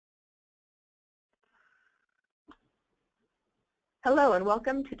Hello and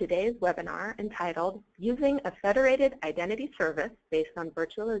welcome to today's webinar entitled Using a Federated Identity Service Based on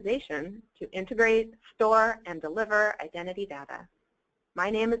Virtualization to Integrate, Store, and Deliver Identity Data.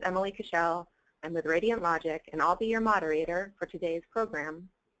 My name is Emily Cashel. I'm with RadiantLogic and I'll be your moderator for today's program.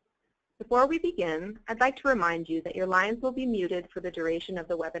 Before we begin, I'd like to remind you that your lines will be muted for the duration of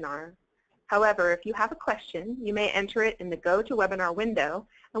the webinar. However, if you have a question, you may enter it in the GoToWebinar window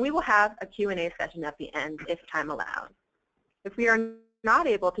and we will have a Q&A session at the end if time allows. If we are not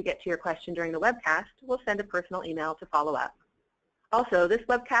able to get to your question during the webcast, we'll send a personal email to follow up. Also, this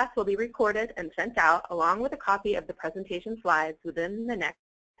webcast will be recorded and sent out along with a copy of the presentation slides within the next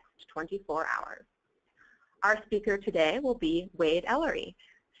 24 hours. Our speaker today will be Wade Ellery,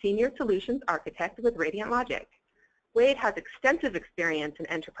 Senior Solutions Architect with RadiantLogic. Wade has extensive experience in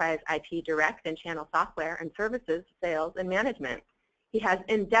enterprise IT direct and channel software and services, sales, and management. He has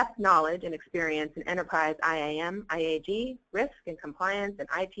in-depth knowledge and experience in enterprise IAM, IAG, risk and compliance, and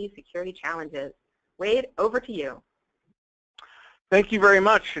IT security challenges. Wade, over to you. Thank you very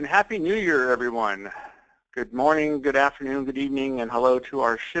much, and Happy New Year, everyone. Good morning, good afternoon, good evening, and hello to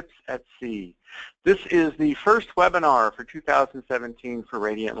our ships at sea. This is the first webinar for 2017 for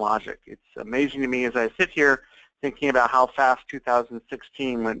RadiantLogic. It's amazing to me as I sit here thinking about how fast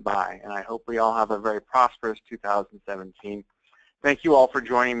 2016 went by, and I hope we all have a very prosperous 2017. Thank you all for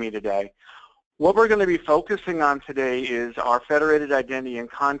joining me today. What we're going to be focusing on today is our Federated Identity and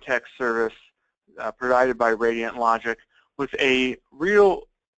Context Service provided by RadiantLogic, with a real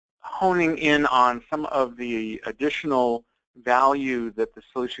honing in on some of the additional value that the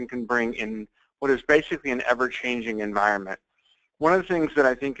solution can bring in what is basically an ever-changing environment. One of the things that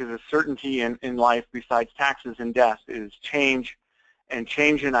I think is a certainty in life besides taxes and death is change, and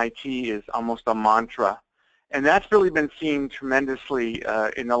change in IT is almost a mantra. And that's really been seen tremendously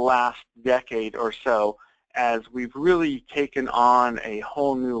in the last decade or so as we've really taken on a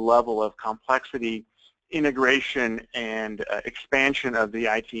whole new level of complexity, integration, and expansion of the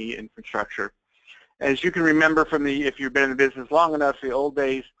IT infrastructure. As you can remember from if you've been in the business long enough, the old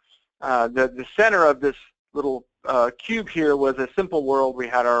days, the center of this little cube here was a simple world. We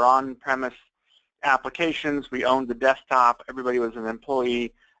had our on-premise applications. We owned the desktop. Everybody was an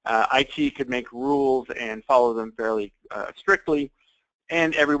employee. IT could make rules and follow them fairly strictly,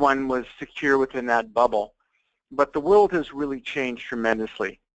 and everyone was secure within that bubble. But the world has really changed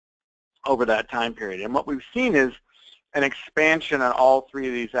tremendously over that time period. And what we've seen is an expansion on all three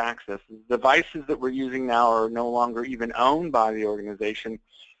of these axes. The devices that we're using now are no longer even owned by the organization.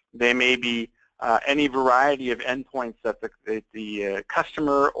 They may be any variety of endpoints that the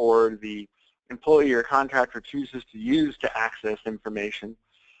customer or the employee or contractor chooses to use to access information.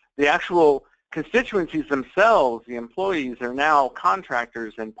 The actual constituencies themselves, the employees, are now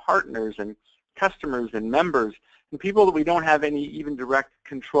contractors and partners and customers and members, and people that we don't have any even direct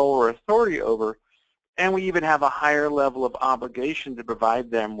control or authority over, and we even have a higher level of obligation to provide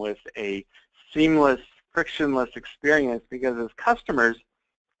them with a seamless, frictionless experience, because as customers,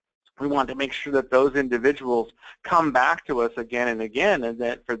 we want to make sure that those individuals come back to us again and again, and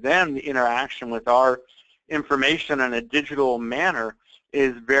that for them the interaction with our information in a digital manner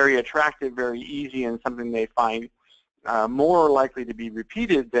is very attractive, very easy, and something they find more likely to be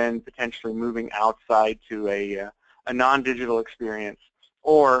repeated than potentially moving outside to a non-digital experience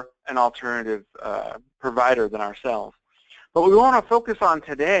or an alternative provider than ourselves. What we want to focus on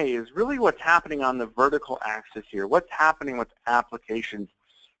today is really what's happening on the vertical axis here, what's happening with applications,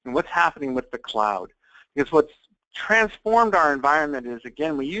 and what's happening with the cloud. Because what's transformed our environment is,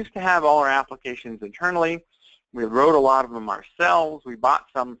 again, we used to have all our applications internally. We wrote a lot of them ourselves. We bought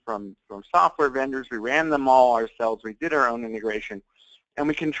some from software vendors. We ran them all ourselves. We did our own integration. And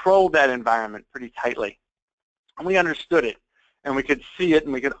we controlled that environment pretty tightly. And we understood it. And we could see it,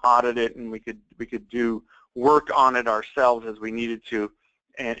 and we could audit it, and we could do work on it ourselves as we needed to,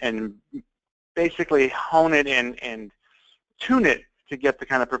 and basically hone it and tune it to get the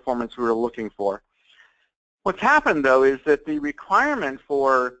kind of performance we were looking for. What's happened, though, is that the requirement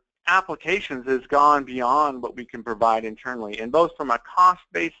for applications has gone beyond what we can provide internally, and both from a cost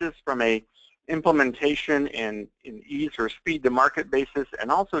basis, from a implementation and in ease or speed to market basis,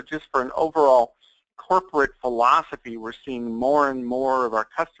 and also just for an overall corporate philosophy, we're seeing more and more of our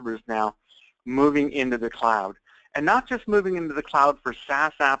customers now moving into the cloud. And not just moving into the cloud for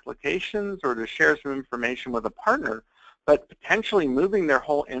SaaS applications or to share some information with a partner, but potentially moving their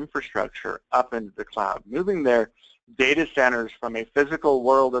whole infrastructure up into the cloud, moving their data centers from a physical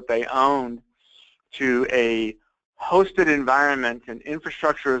world that they owned to a hosted environment and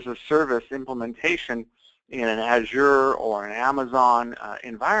infrastructure as a service implementation in an Azure or an Amazon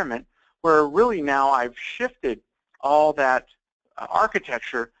environment, where really now I've shifted all that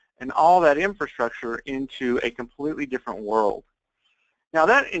architecture and all that infrastructure into a completely different world. Now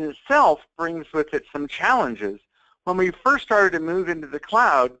that in itself brings with it some challenges. When we first started to move into the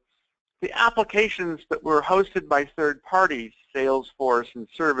cloud, the applications that were hosted by third parties, Salesforce and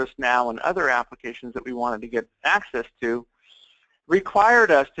ServiceNow and other applications that we wanted to get access to,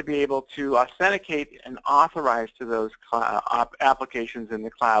 required us to be able to authenticate and authorize to those applications in the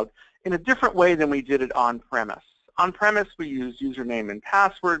cloud in a different way than we did it on-premise. On-premise, we used username and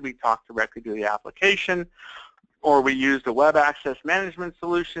password. We talked directly to the application, or we used a web access management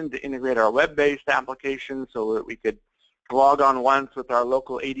solution to integrate our web-based application so that we could log on once with our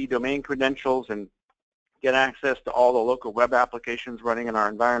local AD domain credentials and get access to all the local web applications running in our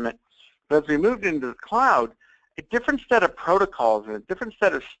environment. But as we moved into the cloud, a different set of protocols and a different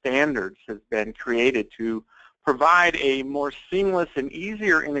set of standards has been created to provide a more seamless and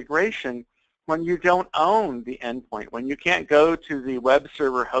easier integration when you don't own the endpoint, when you can't go to the web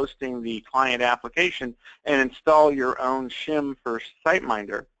server hosting the client application and install your own shim for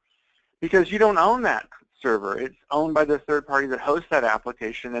SiteMinder, because you don't own that server. It's owned by the third party that hosts that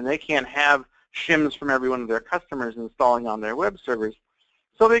application, and they can't have shims from every one of their customers installing on their web servers.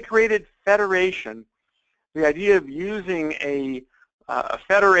 So they created Federation, the idea of using a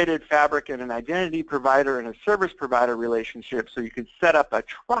federated fabric and an identity provider and a service provider relationship so you could set up a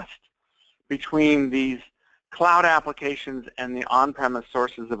trust between these cloud applications and the on-premise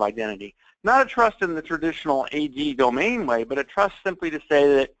sources of identity. Not a trust in the traditional AD domain way, but a trust simply to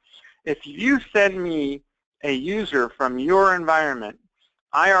say that if you send me a user from your environment,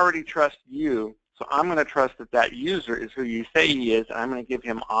 I already trust you, so I'm going to trust that that user is who you say he is, and I'm going to give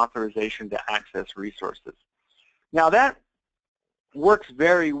him authorization to access resources. Now that works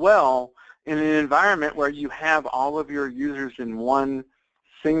very well in an environment where you have all of your users in one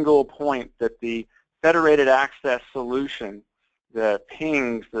single point, that the federated access solution, the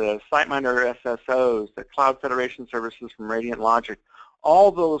pings, the SiteMinder SSOs, the cloud federation services from RadiantLogic,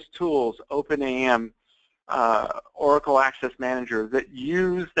 all those tools, OpenAM, Oracle Access Manager, that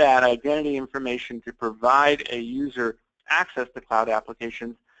use that identity information to provide a user access to cloud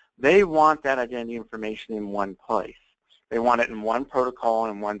applications, they want that identity information in one place. They want it in one protocol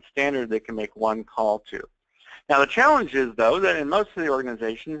and one standard they can make one call to. Now the challenge is, though, that in most of the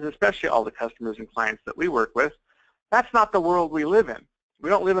organizations, especially all the customers and clients that we work with, that's not the world we live in. We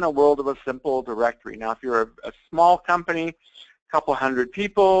don't live in a world of a simple directory. Now if you're a small company, a couple hundred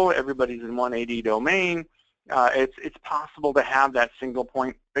people, everybody's in one AD domain, it's possible to have that single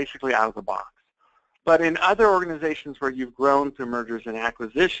point basically out of the box. But in other organizations where you've grown through mergers and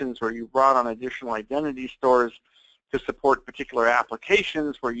acquisitions, where you've brought on additional identity stores to support particular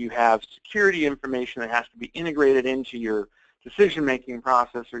applications, where you have security information that has to be integrated into your decision-making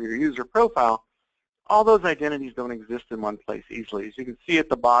process or your user profile, all those identities don't exist in one place easily. As you can see at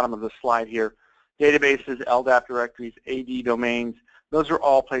the bottom of the slide here, databases, LDAP directories, AD domains, those are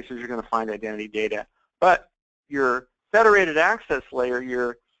all places you're going to find identity data. But your federated access layer,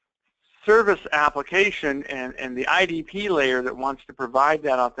 your service application, and the IDP layer that wants to provide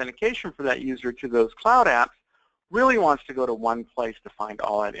that authentication for that user to those cloud apps really wants to go to one place to find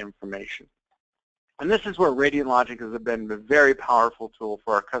all that information. And this is where RadiantLogic has been a very powerful tool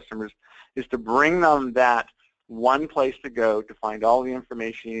for our customers, is to bring them that one place to go to find all the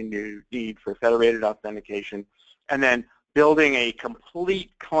information you need for federated authentication, and then building a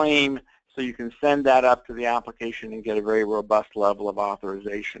complete claim so you can send that up to the application and get a very robust level of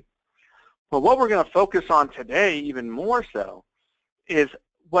authorization. But what we're going to focus on today, even more so, is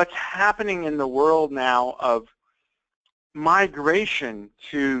what's happening in the world now of migration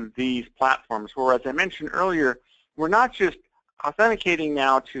to these platforms, where, as I mentioned earlier, we're not just authenticating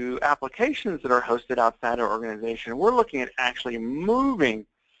now to applications that are hosted outside our organization. We're looking at actually moving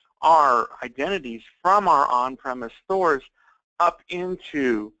our identities from our on-premise stores up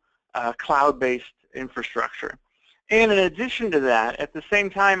into cloud-based infrastructure. And in addition to that, at the same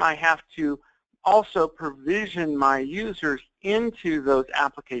time, I have to also provision my users into those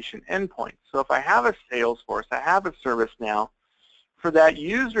application endpoints. So if I have a Salesforce, I have a ServiceNow, for that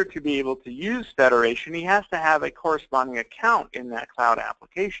user to be able to use Federation, he has to have a corresponding account in that cloud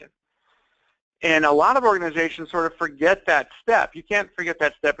application. And a lot of organizations sort of forget that step. You can't forget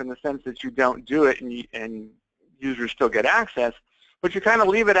that step in the sense that you don't do it and users still get access, but you kind of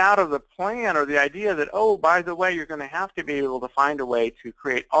leave it out of the plan, or the idea that, oh, by the way, you're going to have to be able to find a way to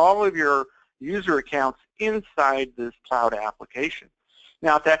create all of your user accounts inside this cloud application.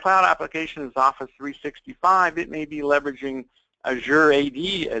 Now, if that cloud application is Office 365, it may be leveraging Azure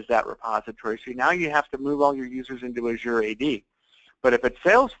AD as that repository. So now you have to move all your users into Azure AD. But if it's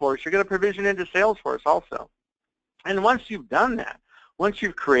Salesforce, you're going to provision into Salesforce also. And once you've done that, once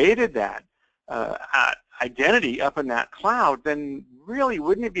you've created that identity up in that cloud, then really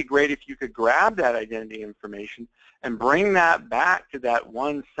wouldn't it be great if you could grab that identity information and bring that back to that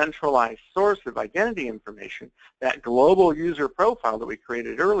one centralized source of identity information, that global user profile that we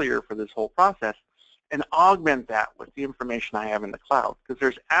created earlier for this whole process, and augment that with the information I have in the cloud. Because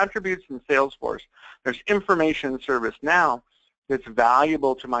there's attributes in Salesforce, there's information in ServiceNow that's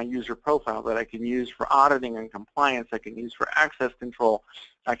valuable to my user profile that I can use for auditing and compliance, I can use for access control,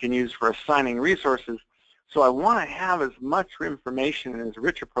 I can use for assigning resources. So I want to have as much information and as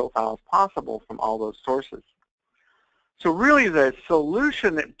rich a profile as possible from all those sources. So really the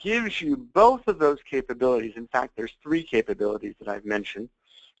solution that gives you both of those capabilities, in fact there's 3 capabilities that I've mentioned,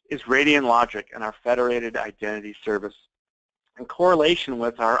 is RadiantLogic and our Federated Identity Service in correlation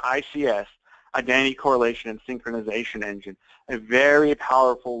with our ICS, Identity Correlation and Synchronization Engine, a very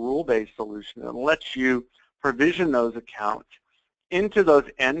powerful rule-based solution that lets you provision those accounts into those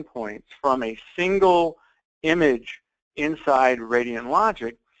endpoints from a single image inside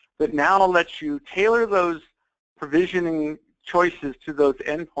RadiantLogic that now lets you tailor those provisioning choices to those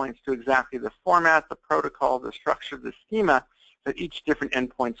endpoints to exactly the format, the protocol, the structure, the schema that each different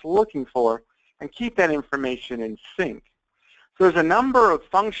endpoint's looking for, and keep that information in sync. So there's a number of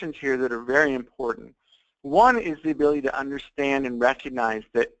functions here that are very important. One is the ability to understand and recognize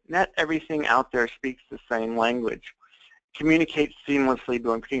that not everything out there speaks the same language, communicates seamlessly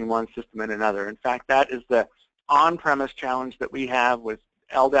between one system and another. In fact, that is the on-premise challenge that we have with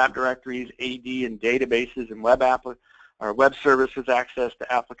LDAP directories, AD, and databases, and web services access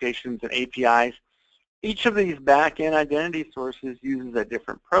to applications and APIs. Each of these back-end identity sources uses a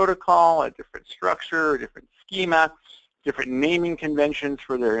different protocol, a different structure, a different schema, different naming conventions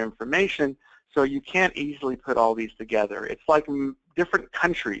for their information, so you can't easily put all these together. It's like different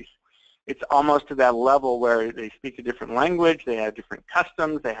countries. It's almost to that level where they speak a different language, they have different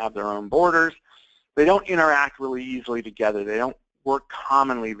customs, they have their own borders. They don't interact really easily together. They don't work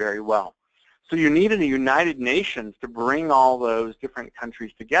commonly very well. So you need a United Nations to bring all those different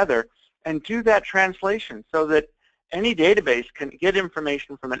countries together and do that translation so that any database can get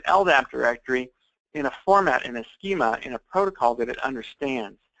information from an LDAP directory in a format, in a schema, in a protocol that it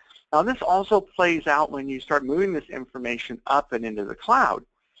understands. Now this also plays out when you start moving this information up and into the cloud,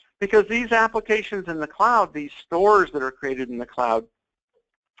 because these applications in the cloud, these stores that are created in the cloud,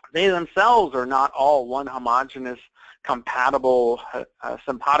 they themselves are not all one homogeneous, compatible,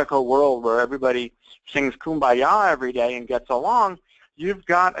 simpatico world where everybody sings Kumbaya every day and gets along. You've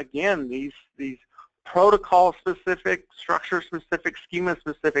got, again, these protocol-specific, structure-specific,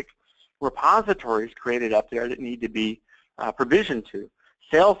 schema-specific repositories created up there that need to be provisioned to.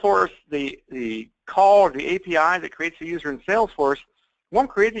 Salesforce, the call or the API that creates a user in Salesforce won't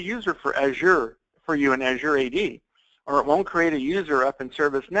create a user for Azure for you in Azure AD, or it won't create a user up in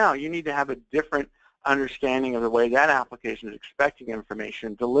ServiceNow. You need to have a different understanding of the way that application is expecting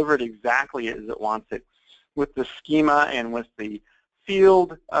information, delivered exactly as it wants it, with the schema and with the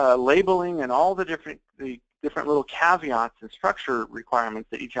field labeling and all the different little caveats and structure requirements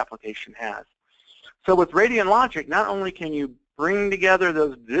that each application has. So with RadiantLogic, not only can you bring together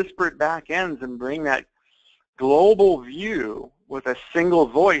those disparate backends and bring that global view with a single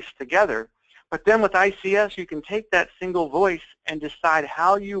voice together, but then with ICS, you can take that single voice and decide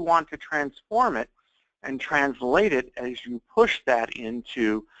how you want to transform it and translate it as you push that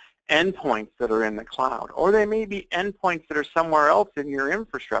into endpoints that are in the cloud. Or they may be endpoints that are somewhere else in your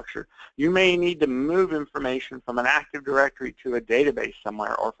infrastructure. You may need to move information from an Active Directory to a database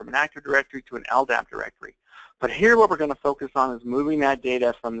somewhere, or from an Active Directory to an LDAP directory. But here what we're going to focus on is moving that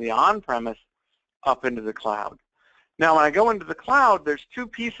data from the on-premise up into the cloud. Now when I go into the cloud, there's 2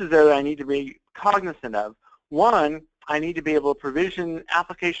 pieces there that I need to be cognizant of. One, I need to be able to provision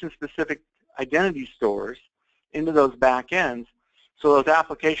application-specific identity stores into those back ends, so those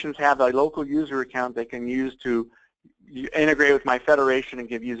applications have a local user account they can use to integrate with my federation and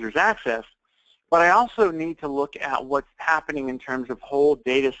give users access. But I also need to look at what's happening in terms of whole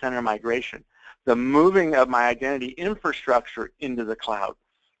data center migration, the moving of my identity infrastructure into the cloud.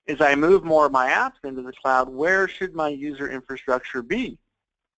 As I move more of my apps into the cloud, where should my user infrastructure be?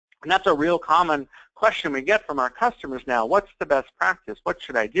 And that's a real common question we get from our customers now. What's the best practice? What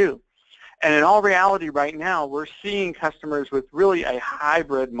should I do? And in all reality right now, we're seeing customers with really a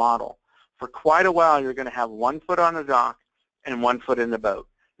hybrid model. For quite a while, you're going to have 1 foot on the dock and 1 foot in the boat.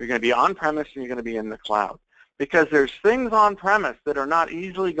 You're going to be on-premise and you're going to be in the cloud. Because there's things on-premise that are not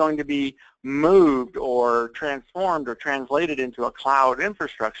easily going to be moved or transformed or translated into a cloud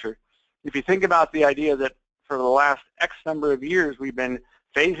infrastructure. If you think about the idea that for the last X number of years, we've been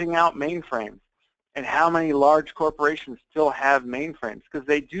phasing out mainframes, and how many large corporations still have mainframes, because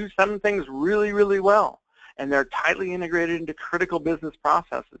they do some things really, really well, and they're tightly integrated into critical business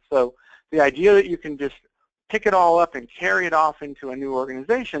processes. So the idea that you can just pick it all up and carry it off into a new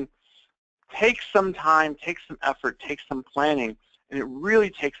organization takes some time, takes some effort, takes some planning, and it really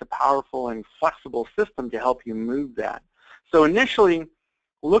takes a powerful and flexible system to help you move that. So initially,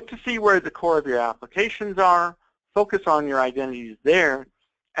 look to see where the core of your applications are, focus on your identities there,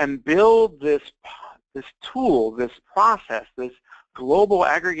 and build this tool, this process, this global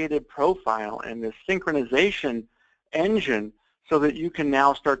aggregated profile and this synchronization engine so that you can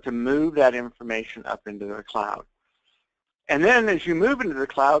now start to move that information up into the cloud. And then as you move into the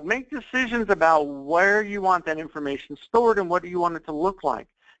cloud, make decisions about where you want that information stored and what do you want it to look like.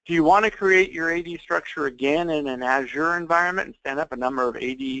 Do you want to create your AD structure again in an Azure environment and stand up a number of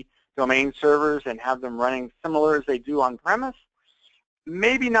AD domain servers and have them running similar as they do on-premise?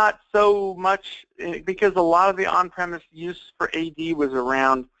 Maybe not so much, because a lot of the on-premise use for AD was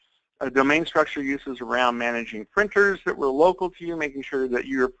around domain structure uses around managing printers that were local to you, making sure that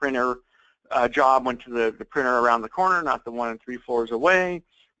your printer job went to the printer around the corner, not the one 3 floors away,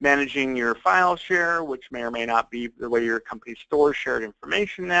 managing your file share, which may or may not be the way your company stores shared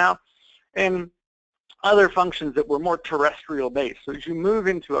information now, and other functions that were more terrestrial based. So as you move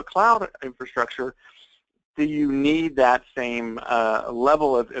into a cloud infrastructure, do you need that same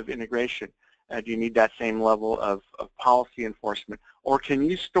level of integration? Do you need that same level of policy enforcement? Or can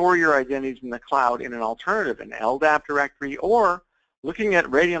you store your identities in the cloud in an alternative, an LDAP directory, or looking at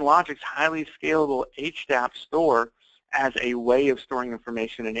Radiant Logic's highly scalable HDAP store as a way of storing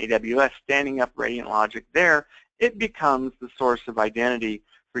information in AWS, standing up Radiant Logic there, it becomes the source of identity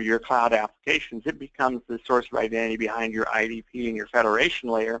for your cloud applications. It becomes the source of identity behind your IDP and your federation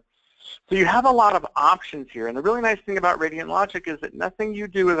layer. So you have a lot of options here, and the really nice thing about Radiant Logic is that nothing you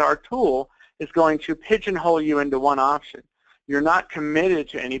do with our tool is going to pigeonhole you into one option. You're not committed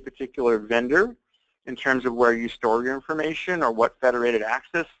to any particular vendor in terms of where you store your information or what federated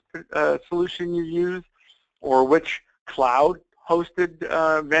access solution you use or which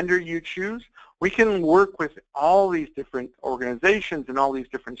cloud-hosted vendor you choose. We can work with all these different organizations and all these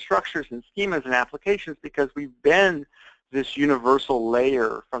different structures and schemas and applications because we've been this universal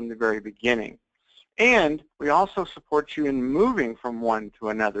layer from the very beginning. And we also support you in moving from one to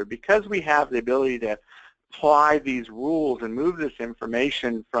another because we have the ability to apply these rules and move this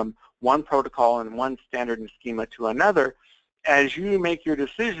information from one protocol and one standard and schema to another. As you make your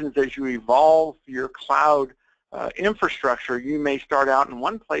decisions, as you evolve your cloud infrastructure, you may start out in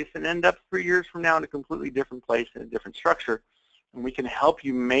one place and end up 3 years from now in a completely different place in a different structure. And we can help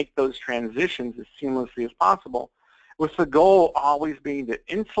you make those transitions as seamlessly as possible, with the goal always being to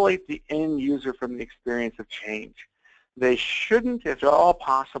insulate the end user from the experience of change. They shouldn't, if at all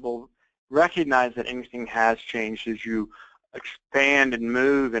possible, recognize that anything has changed as you expand and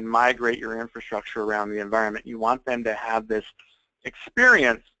move and migrate your infrastructure around the environment. You want them to have this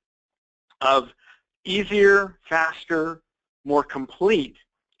experience of easier, faster, more complete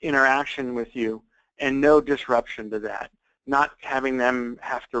interaction with you and no disruption to that. Not having them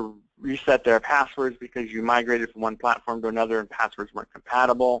have to reset their passwords because you migrated from one platform to another and passwords weren't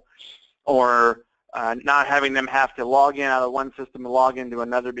compatible, or not having them have to log in out of one system and log into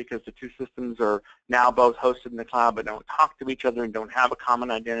another because the two systems are now both hosted in the cloud but don't talk to each other and don't have a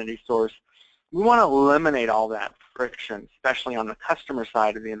common identity source. We want to eliminate all that friction, especially on the customer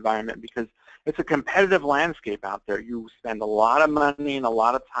side of the environment, because it's a competitive landscape out there. You spend a lot of money and a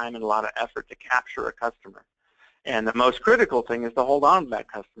lot of time and a lot of effort to capture a customer. And the most critical thing is to hold on to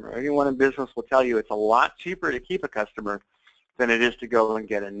that customer. Anyone in business will tell you it's a lot cheaper to keep a customer than it is to go and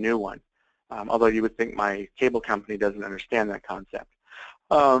get a new one. Although you would think my cable company doesn't understand that concept.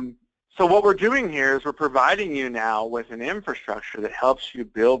 So what we're doing here is we're providing you now with an infrastructure that helps you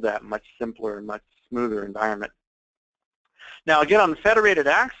build that much simpler and much smoother environment. Now again, on the federated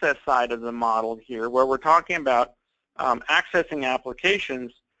access side of the model here, where we're talking about accessing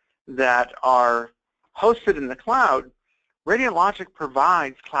applications that are hosted in the cloud, Radiant Logic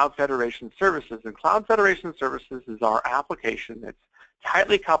provides Cloud Federation Services, and Cloud Federation Services is our application that's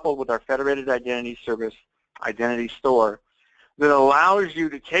tightly coupled with our Federated Identity Service Identity Store that allows you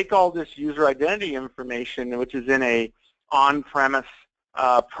to take all this user identity information, which is in a on-premise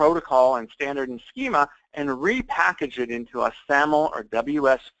protocol and standard and schema, and repackage it into a SAML or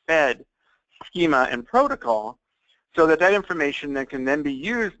WS-Fed schema and protocol so that that information then can then be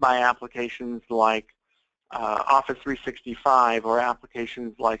used by applications like Office 365 or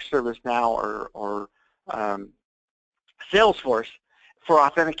applications like ServiceNow or Salesforce for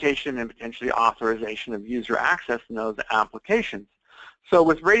authentication and potentially authorization of user access in those applications. So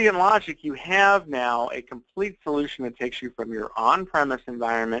with Radiant Logic, you have now a complete solution that takes you from your on-premise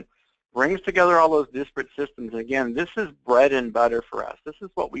environment, brings together all those disparate systems. And again, this is bread and butter for us. This is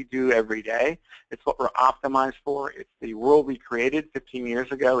what we do every day. It's what we're optimized for. It's the world we created 15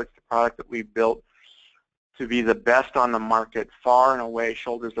 years ago. It's the product that we built to be the best on the market, far and away,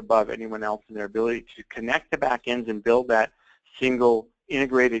 shoulders above anyone else in their ability to connect the back ends and build that single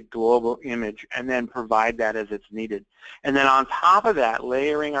integrated global image and then provide that as it's needed. And then on top of that,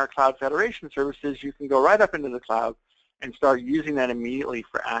 layering our cloud federation services, you can go right up into the cloud and start using that immediately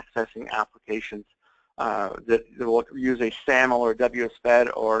for accessing applications that will use a SAML or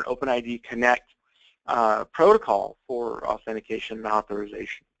WSFed or an OpenID Connect protocol for authentication and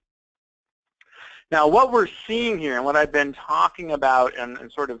authorization. Now, what we're seeing here and what I've been talking about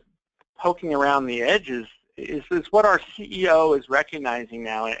and sort of poking around the edges is what our CEO is recognizing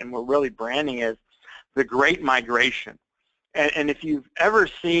now, and we're really branding as the Great Migration. And if you've ever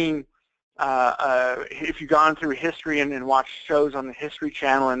seen, if you've gone through history and watched shows on the History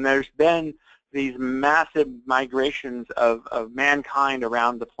Channel, and there's been these massive migrations of mankind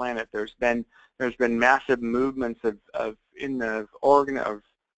around the planet. There's been massive movements of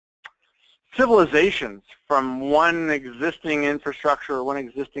civilizations from one existing infrastructure or one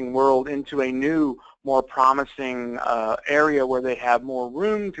existing world into a new, more promising area where they have more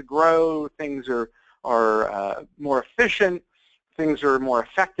room to grow, things are more efficient, things are more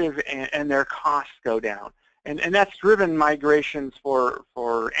effective, and their costs go down. And that's driven migrations for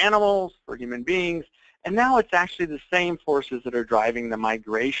animals, for human beings, and now it's actually the same forces that are driving the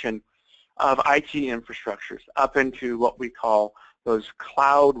migration of IT infrastructures up into what we call those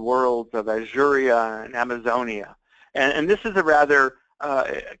cloud worlds of Azure and Amazonia. And this is a rather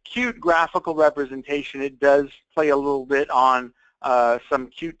cute graphical representation. It does play a little bit on some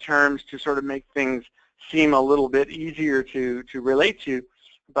cute terms to sort of make things seem a little bit easier to relate to,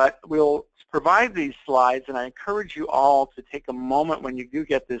 but we'll provide these slides, and I encourage you all to take a moment when you do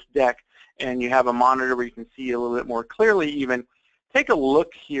get this deck and you have a monitor where you can see a little bit more clearly even. Take a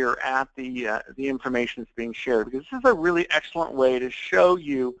look here at the information that's being shared, because this is a really excellent way to show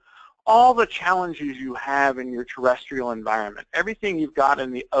you all the challenges you have in your terrestrial environment. Everything you've got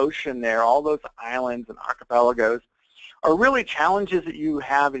in the ocean there, all those islands and archipelagos, are really challenges that you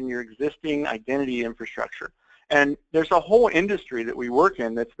have in your existing identity infrastructure. And there's a whole industry that we work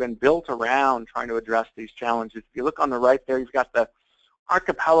in that's been built around trying to address these challenges. If you look on the right there, you've got the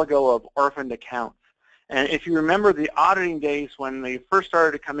archipelago of orphaned accounts. And if you remember the auditing days when they first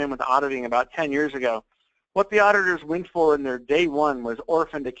started to come in with auditing about 10 years ago, what the auditors went for in their day one was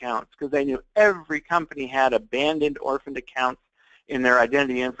orphaned accounts, because they knew every company had abandoned orphaned accounts in their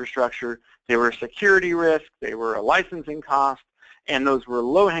identity infrastructure. They were a security risk, they were a licensing cost, and those were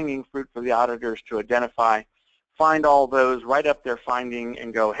low-hanging fruit for the auditors to identify, find all those, write up their finding,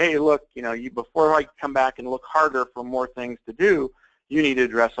 and go, hey, look, before I come back and look harder for more things to do, you need to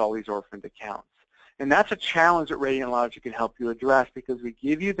address all these orphaned accounts. And that's a challenge that Radiant Logic can help you address, because we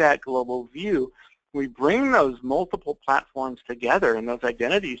give you that global view. We bring those multiple platforms together and those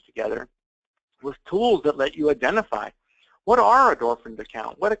identities together with tools that let you identify what are an orphaned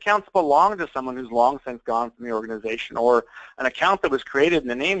account, what accounts belong to someone who's long since gone from the organization, or an account that was created and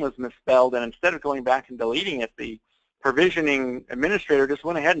the name was misspelled, and instead of going back and deleting it, the provisioning administrator just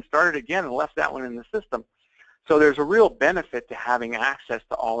went ahead and started again and left that one in the system. So there's a real benefit to having access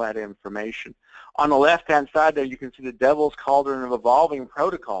to all that information. On the left-hand side there, you can see the devil's cauldron of evolving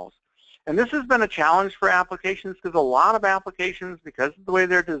protocols. And this has been a challenge for applications, because a lot of applications, because of the way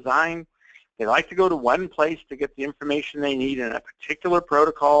they're designed, they like to go to one place to get the information they need in a particular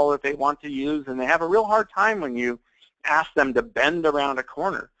protocol that they want to use, and they have a real hard time when you ask them to bend around a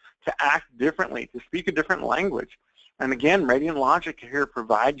corner, to act differently, to speak a different language. And again, Radiant Logic here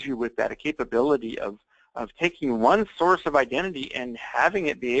provides you with that capability of taking one source of identity and having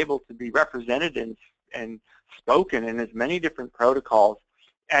it be able to be represented and spoken in as many different protocols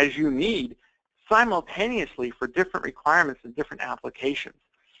as you need simultaneously for different requirements and different applications.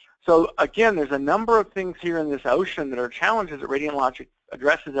 So again, there's a number of things here in this ocean that are challenges that Radiant Logic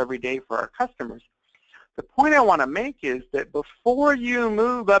addresses every day for our customers. The point I want to make is that before you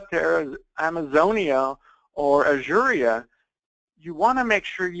move up to Amazonia or Azure, you want to make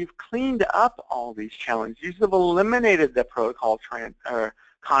sure you've cleaned up all these challenges. You've eliminated the protocol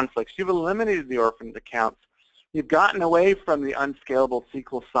conflicts. You've eliminated the orphaned accounts. You've gotten away from the unscalable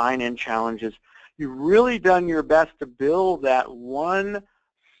SQL sign-in challenges. You've really done your best to build that one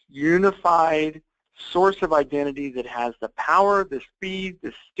unified source of identity that has the power, the speed,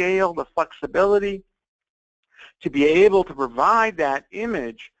 the scale, the flexibility to be able to provide that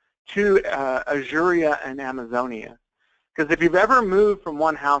image to Azure and Amazonia. Because if you've ever moved from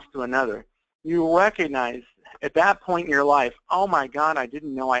one house to another, you recognize at that point in your life, oh my God, I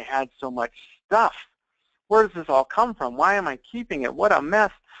didn't know I had so much stuff. Where does this all come from? Why am I keeping it? What a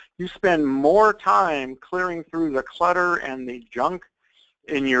mess. You spend more time clearing through the clutter and the junk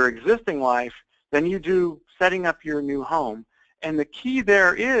in your existing life than you do setting up your new home. And the key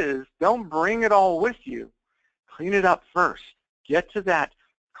there is, don't bring it all with you. Clean it up first. Get to that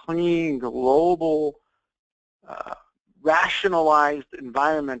clean, global, rationalized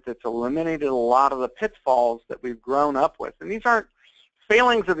environment that's eliminated a lot of the pitfalls that we've grown up with. And these aren't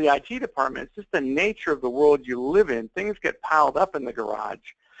failings of the IT department. It's just the nature of the world you live in. Things get piled up in the garage.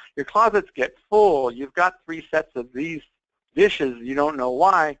 Your closets get full. You've got 3 sets of these dishes. You don't know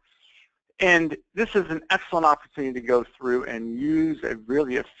why. And this is an excellent opportunity to go through and use a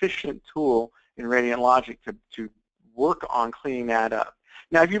really efficient tool in Radiant Logic to work on cleaning that up.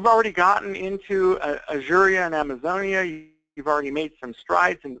 Now, if you've already gotten into Azure and Amazonia, you've already made some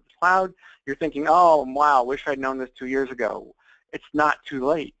strides into the cloud, you're thinking, oh, wow, wish I'd known this 2 years ago. It's not too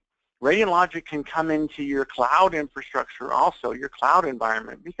late. Radiant Logic can come into your cloud infrastructure also, your cloud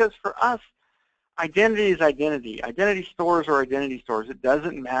environment, because for us, identity is identity. Identity stores are identity stores. It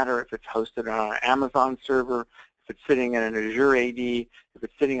doesn't matter if it's hosted on an Amazon server, if it's sitting in an Azure AD, if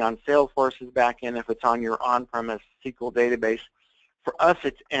it's sitting on Salesforce's backend, if it's on your on-premise SQL database. For us,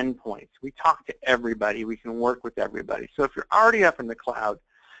 it's endpoints. We talk to everybody. We can work with everybody. So if you're already up in the cloud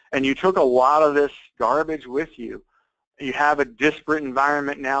and you took a lot of this garbage with you, you have a disparate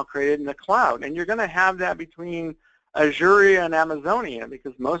environment now created in the cloud, and you're going to have that between Azure and Amazonia,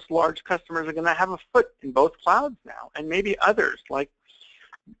 because most large customers are going to have a foot in both clouds now, and maybe others like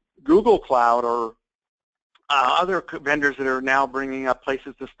Google Cloud or other vendors that are now bringing up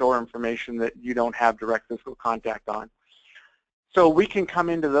places to store information that you don't have direct physical contact on. So we can come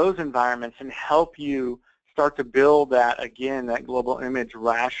into those environments and help you start to build that, again, that global image,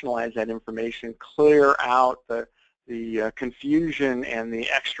 rationalize that information, clear out the confusion and the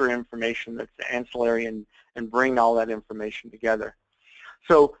extra information that's ancillary, and bring all that information together.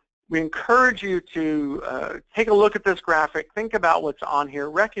 So we encourage you to take a look at this graphic, think about what's on here,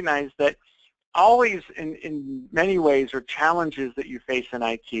 recognize that always in many ways are challenges that you face in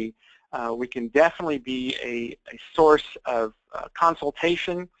IT. We can definitely be a source of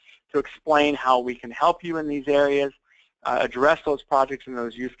consultation to explain how we can help you in these areas, address those projects and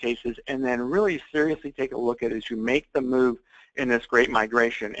those use cases, and then really seriously take a look at it as you make the move in this great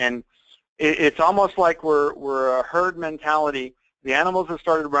migration. And it's almost like we're a herd mentality. The animals have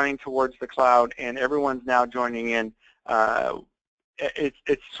started running towards the cloud, and everyone's now joining in.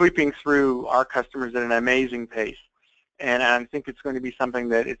 It's sweeping through our customers at an amazing pace. And I think it's going to be something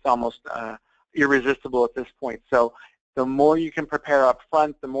that it's almost irresistible at this point. So the more you can prepare up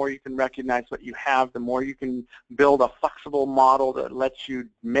front, the more you can recognize what you have, the more you can build a flexible model that lets you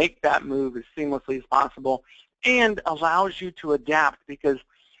make that move as seamlessly as possible and allows you to adapt, because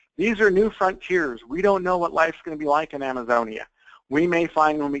these are new frontiers. We don't know what life's going to be like in Amazonia. We may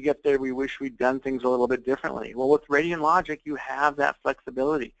find when we get there we wish we'd done things a little bit differently. Well, with Radiant Logic, you have that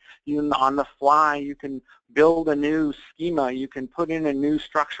flexibility. On the fly, you can build a new schema. You can put in a new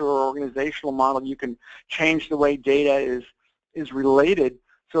structure or organizational model. You can change the way data is related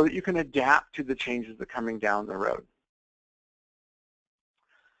so that you can adapt to the changes that are coming down the road.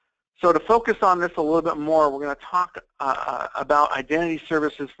 So to focus on this a little bit more, we're going to talk about identity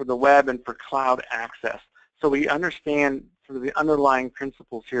services for the web and for cloud access. So we understand sort of the underlying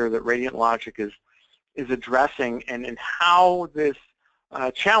principles here that Radiant Logic is addressing, and how this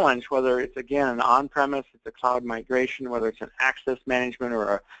challenge, whether it's, again, an on-premise, it's a cloud migration, whether it's an access management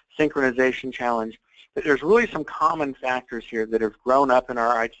or a synchronization challenge, that there's really some common factors here that have grown up in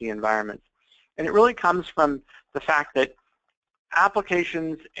our IT environments. And it really comes from the fact that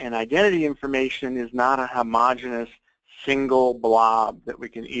applications and identity information is not a homogeneous single blob that we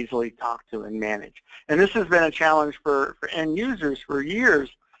can easily talk to and manage. And this has been a challenge for end users for years,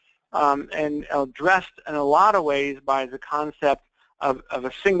 and addressed in a lot of ways by the concept of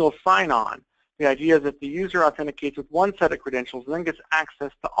a single sign-on. The idea that the user authenticates with one set of credentials and then gets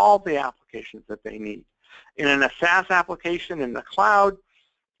access to all the applications that they need. In a SaaS application in the cloud,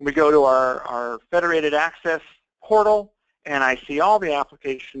 we go to our federated access portal, and I see all the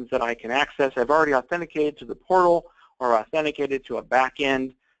applications that I can access. I've already authenticated to the portal or authenticated to a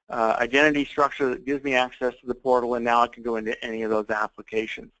back-end identity structure that gives me access to the portal, and now I can go into any of those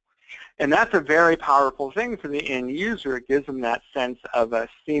applications. And that's a very powerful thing for the end user. It gives them that sense of a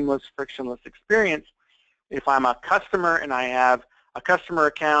seamless, frictionless experience. If I'm a customer and I have a customer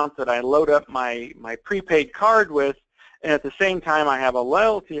account that I load up my prepaid card with, And at the same time, I have a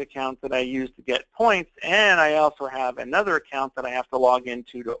loyalty account that I use to get points, and I also have another account that I have to log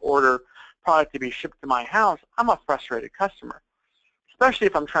into to order product to be shipped to my house. I'm a frustrated customer, especially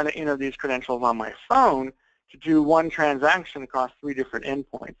if I'm trying to enter these credentials on my phone to do one transaction across 3 different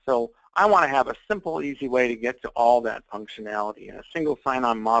endpoints. So I want to have a simple, easy way to get to all that functionality, and a single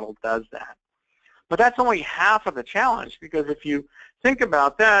sign-on model does that. But that's only half of the challenge, because if you think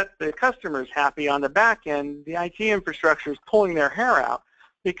about that, the customer's happy on the back end, the IT infrastructure is pulling their hair out,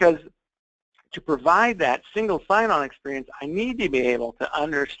 because to provide that single sign-on experience, I need to be able to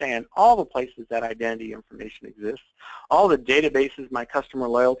understand all the places that identity information exists, all the databases my customer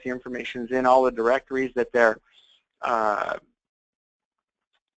loyalty information is in, all the directories that their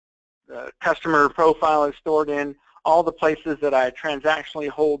customer profile is stored in, all the places that I transactionally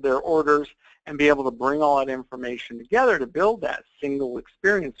hold their orders, and be able to bring all that information together to build that single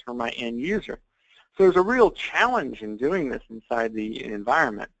experience for my end user. So there's a real challenge in doing this inside the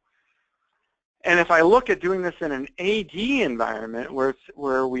environment. And if I look at doing this in an AD environment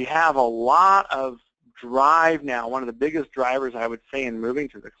where we have a lot of drive now, one of the biggest drivers I would say in moving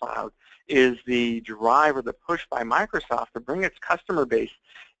to the cloud is the drive or the push by Microsoft to bring its customer base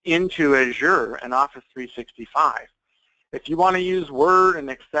into Azure and Office 365. If you want to use Word and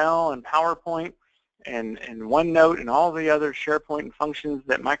Excel and PowerPoint and OneNote and all the other SharePoint functions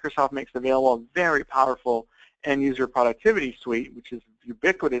that Microsoft makes available, a very powerful end-user productivity suite, which is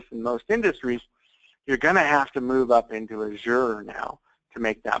ubiquitous in most industries, you're going to have to move up into Azure now to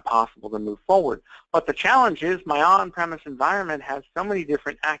make that possible to move forward. But the challenge is my on-premise environment has so many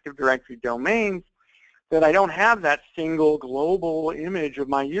different Active Directory domains that I don't have that single global image of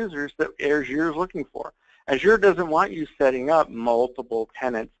my users that Azure is looking for. Azure doesn't want you setting up multiple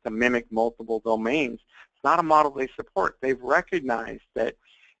tenants to mimic multiple domains. It's not a model they support. They've recognized that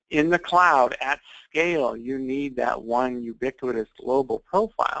in the cloud, at scale, you need that one ubiquitous global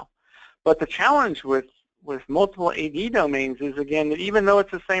profile. But the challenge with multiple AD domains is, again, that even though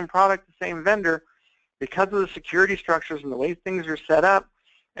it's the same product, the same vendor, because of the security structures and the way things are set up,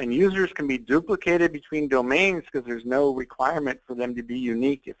 and users can be duplicated between domains because there's no requirement for them to be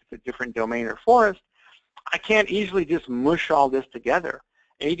unique if it's a different domain or forest, I can't easily just mush all this together.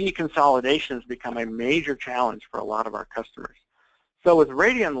 AD consolidation has become a major challenge for a lot of our customers. So with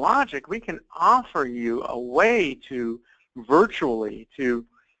Radiant Logic, we can offer you a way to virtually to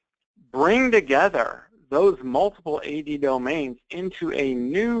bring together those multiple AD domains into a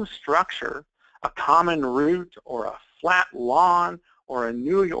new structure, a common root or a flat lawn or a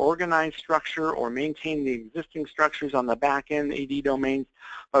newly organized structure, or maintain the existing structures on the back end AD domains,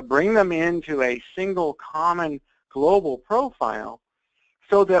 but bring them into a single common global profile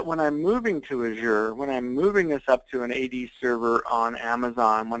so that when I'm moving to Azure, when I'm moving this up to an AD server on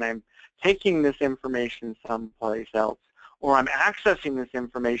Amazon, when I'm taking this information someplace else, or I'm accessing this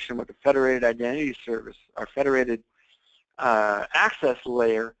information with a federated identity service or federated access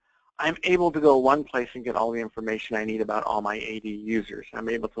layer, I'm able to go one place and get all the information I need about all my AD users. I'm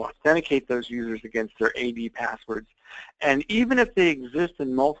able to authenticate those users against their AD passwords. And even if they exist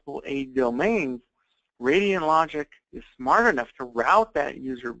in multiple AD domains, Radiant Logic is smart enough to route that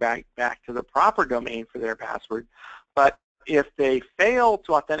user back to the proper domain for their password. But if they fail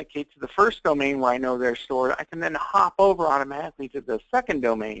to authenticate to the first domain where I know they're stored, I can then hop over automatically to the second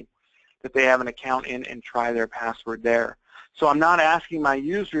domain that they have an account in and try their password there. So I'm not asking my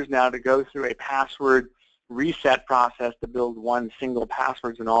users now to go through a password reset process to build one single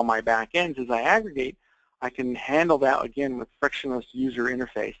passwords in all my back ends. As I aggregate, I can handle that again with frictionless user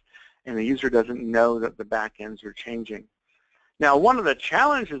interface, and the user doesn't know that the back ends are changing. Now, one of the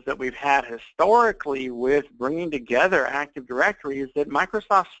challenges that we've had historically with bringing together Active Directory is that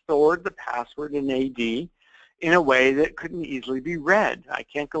Microsoft stored the password in AD in a way that couldn't easily be read. I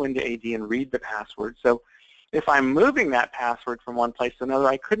can't go into AD and read the password. So if I'm moving that password from one place to another,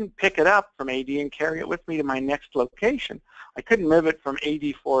 I couldn't pick it up from AD and carry it with me to my next location. I couldn't move it from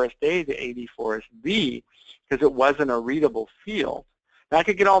AD Forest A to AD Forest B because it wasn't a readable field. Now, I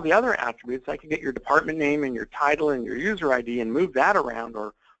could get all the other attributes. I could get your department name and your title and your user ID and move that around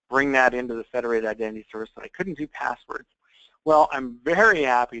or bring that into the federated identity service, but I couldn't do passwords. Well, I'm very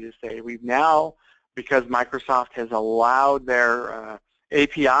happy to say we've now, because Microsoft has allowed their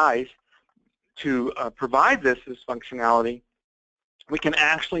APIs to provide this functionality, we can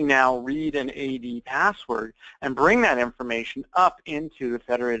actually now read an AD password and bring that information up into the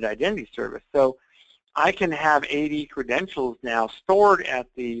federated identity service. So I can have AD credentials now stored at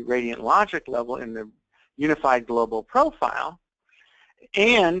the Radiant Logic level in the unified global profile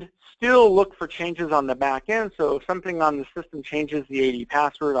and still look for changes on the back end. So if something on the system changes the AD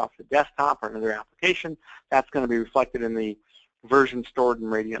password off the desktop or another application, that's going to be reflected in the version stored in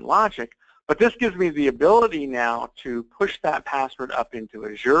Radiant Logic. But this gives me the ability now to push that password up into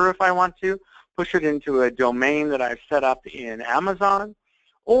Azure if I want to, push it into a domain that I've set up in Amazon,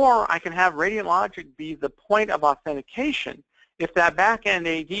 or I can have Radiant Logic be the point of authentication if that back-end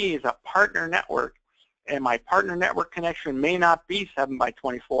AD is a partner network, and my partner network connection may not be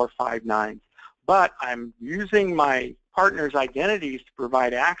 7x24 but I'm using my partner's identities to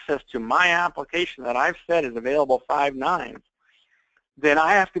provide access to my application that I've said is available 5/9, then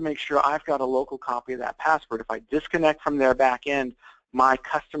I have to make sure I've got a local copy of that password. If I disconnect from their back end, my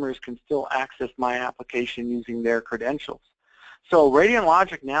customers can still access my application using their credentials. So Radiant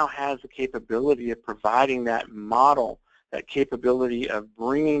Logic now has the capability of providing that model, that capability of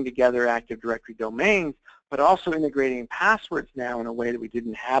bringing together Active Directory domains, but also integrating passwords now in a way that we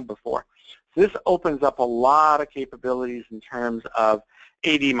didn't have before. So this opens up a lot of capabilities in terms of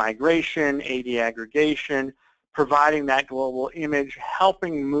AD migration, AD aggregation, providing that global image,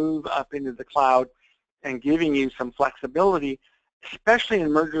 helping move up into the cloud, and giving you some flexibility, especially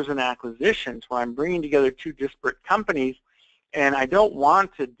in mergers and acquisitions where I'm bringing together two disparate companies, and I don't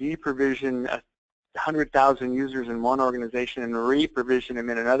want to deprovision 100,000 users in one organization and re-provision them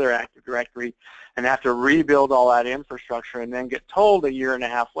in another Active Directory and have to rebuild all that infrastructure and then get told a year and a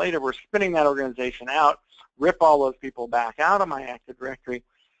half later we're spinning that organization out, rip all those people back out of my Active Directory.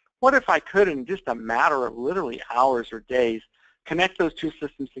 What if I could, in just a matter of literally hours or days, connect those two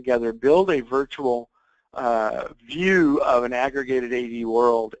systems together, build a virtual view of an aggregated AD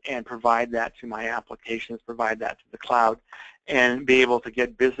world and provide that to my applications, provide that to the cloud, and be able to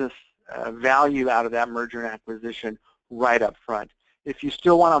get business value out of that merger and acquisition right up front. If you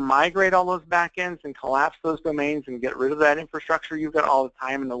still want to migrate all those backends and collapse those domains and get rid of that infrastructure, you've got all the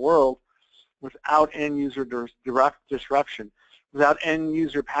time in the world without end-user disruption, without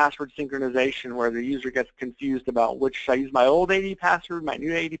end-user password synchronization where the user gets confused about which, should I use my old AD password, my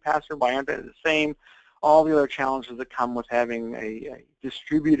new AD password, why aren't they the same? All the other challenges that come with having a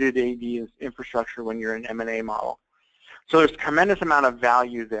distributed AD infrastructure when you're an M&A model. So there's a tremendous amount of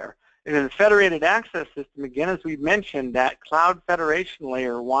value there. And in the federated access system, again, as we've mentioned, that cloud federation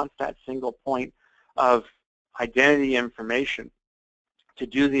layer wants that single point of identity information to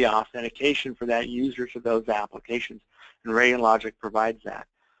do the authentication for that user to those applications, and Radiant Logic provides that.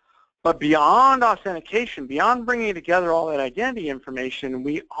 But beyond authentication, beyond bringing together all that identity information,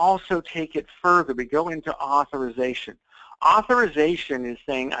 we also take it further. We go into authorization. Authorization is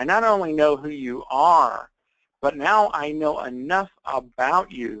saying, I not only know who you are, but now I know enough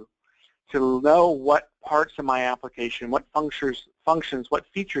about you to know what parts of my application, what functions, what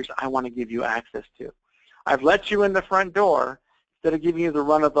features I want to give you access to. I've let you in the front door. Instead of giving you the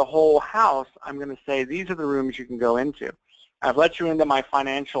run of the whole house, I'm going to say these are the rooms you can go into. I've let you into my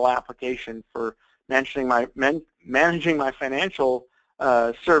financial application for managing my financial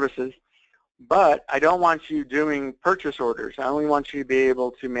services, but I don't want you doing purchase orders. I only want you to be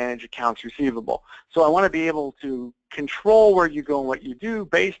able to manage accounts receivable. So I want to be able to control where you go and what you do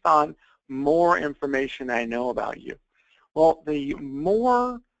based on more information I know about you. Well, the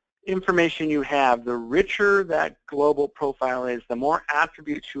more information you have, the richer that global profile is, the more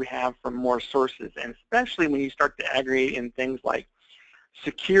attributes you have from more sources, and especially when you start to aggregate in things like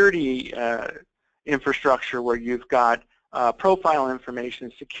security infrastructure where you've got profile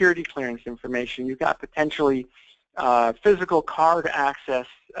information, security clearance information, you've got potentially physical card access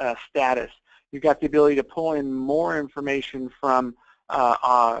status, you've got the ability to pull in more information from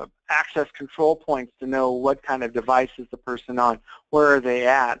access control points to know what kind of device is the person on, where are they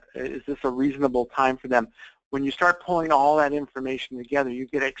at, is this a reasonable time for them. When you start pulling all that information together, you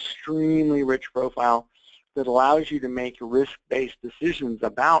get extremely rich profile that allows you to make risk-based decisions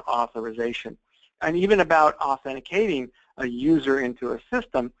about authorization and even about authenticating a user into a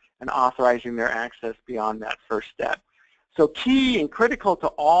system and authorizing their access beyond that first step. So key and critical to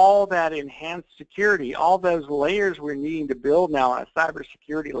all that enhanced security, all those layers we're needing to build now on a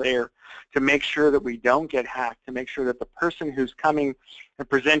cybersecurity layer to make sure that we don't get hacked, to make sure that the person who's coming and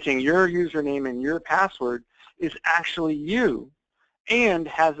presenting your username and your password is actually you,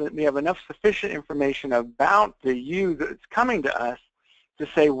 and we have enough sufficient information about the you that's coming to us to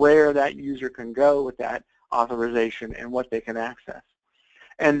say where that user can go with that authorization and what they can access.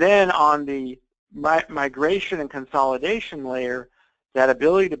 And then on the migration and consolidation layer, that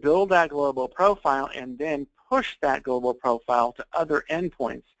ability to build that global profile and then push that global profile to other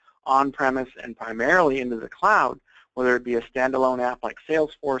endpoints on-premise and primarily into the cloud, whether it be a standalone app like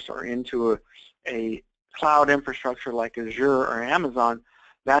Salesforce or into a cloud infrastructure like Azure or Amazon,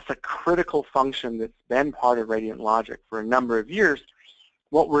 That's a critical function that's been part of Radiant Logic for a number of years.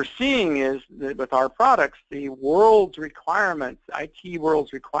 What we're seeing is that with our products, the world's requirements, IT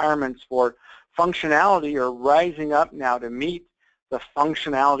world's requirements for functionality are rising up now to meet the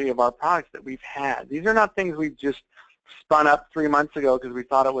functionality of our products that we've had. These are not things we've just spun up 3 months ago because we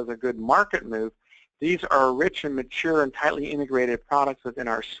thought it was a good market move. These are rich and mature and tightly integrated products within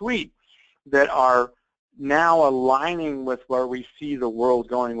our suite that are now aligning with where we see the world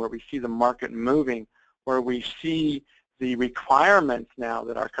going, where we see the market moving, where we see the requirements now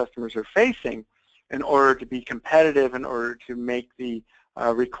that our customers are facing in order to be competitive, in order to make the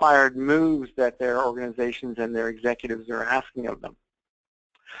required moves that their organizations and their executives are asking of them.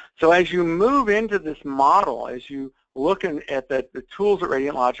 So as you move into this model, as you look at the tools that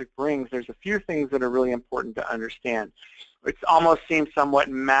Radiant Logic brings, there's a few things that are really important to understand. It almost seems somewhat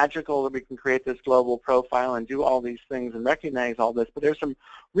magical that we can create this global profile and do all these things and recognize all this, but there's some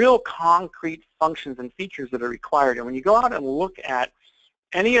real concrete functions and features that are required. And when you go out and look at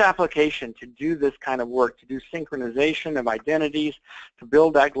any application to do this kind of work, to do synchronization of identities, to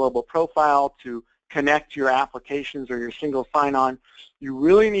build that global profile, to connect your applications or your single sign-on, you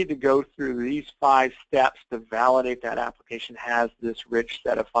really need to go through these 5 steps to validate that application has this rich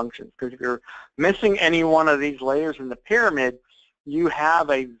set of functions. Because if you're missing any one of these layers in the pyramid, you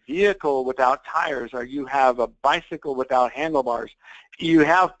have a vehicle without tires, or you have a bicycle without handlebars. You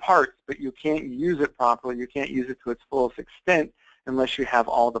have parts, but you can't use it properly. You can't use it to its fullest extent unless you have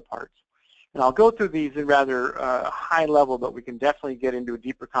all the parts. And I'll go through these at rather high level, but we can definitely get into a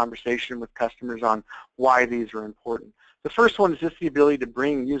deeper conversation with customers on why these are important. The first one is just the ability to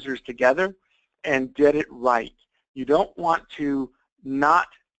bring users together and get it right. You don't want to not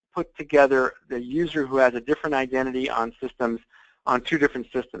put together the user who has a different identity on systems, on 2 different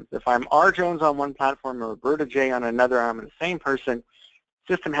systems. If I'm R. Jones on one platform or Roberta J. on another, I'm the same person.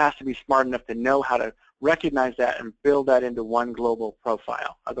 The system has to be smart enough to know how to recognize that and build that into one global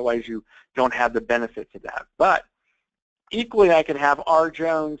profile. Otherwise, you don't have the benefits of that. But equally, I could have R.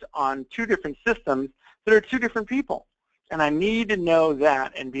 Jones on 2 different systems that are 2 different people. And I need to know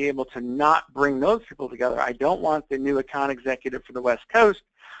that and be able to not bring those people together. I don't want the new account executive for the West Coast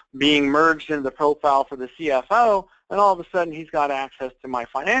being merged into the profile for the CFO, and all of a sudden he's got access to my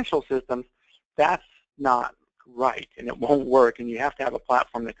financial systems. That's not right, and it won't work, and you have to have a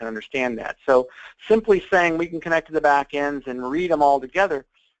platform that can understand that. So simply saying we can connect to the back ends and read them all together,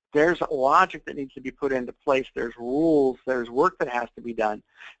 there's logic that needs to be put into place. There's rules, there's work that has to be done,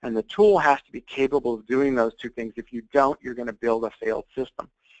 and the tool has to be capable of doing those 2 things. If you don't, you're going to build a failed system.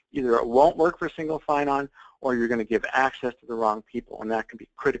 Either it won't work for single sign-on, or you're going to give access to the wrong people, and that can be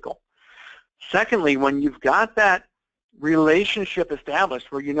critical. Secondly, when you've got that relationship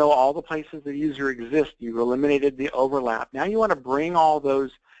established where you know all the places the user exists, you've eliminated the overlap, now you want to bring all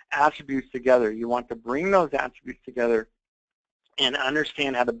those attributes together. You want to bring those attributes together and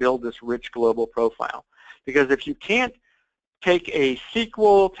understand how to build this rich global profile. Because if you can't take a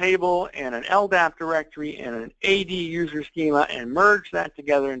SQL table and an LDAP directory and an AD user schema and merge that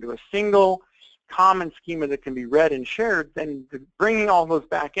together into a single common schema that can be read and shared, then bringing all those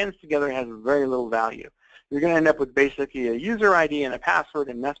back ends together has very little value. You're going to end up with basically a user ID and a password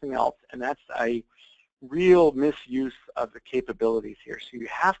and nothing else, and that's a real misuse of the capabilities here. So you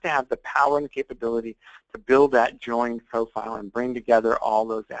have to have the power and the capability to build that joined profile and bring together all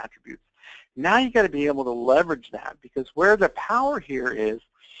those attributes. Now you've got to be able to leverage that, because where the power here is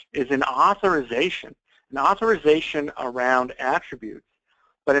an authorization around attributes.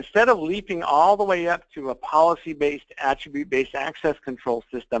 But instead of leaping all the way up to a policy-based, attribute-based access control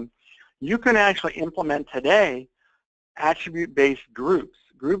system, you can actually implement today attribute-based groups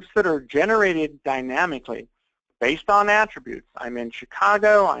that are generated dynamically based on attributes. I'm in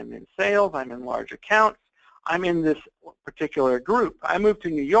Chicago, I'm in sales, I'm in large accounts, I'm in this particular group. I moved to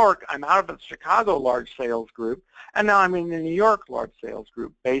New York, I'm out of the Chicago large sales group, and now I'm in the New York large sales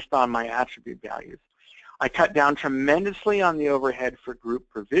group based on my attribute values. I cut down tremendously on the overhead for group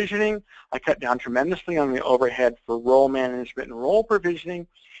provisioning. I cut down tremendously on the overhead for role management and role provisioning.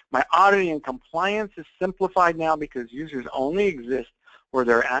 My auditing and compliance is simplified now because users only exist where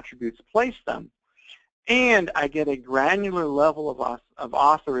their attributes place them. And I get a granular level of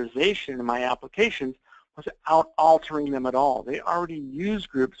authorization in my applications without altering them at all. They already use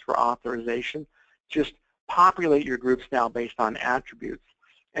groups for authorization. Just populate your groups now based on attributes.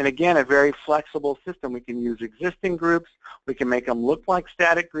 And again, a very flexible system. We can use existing groups. We can make them look like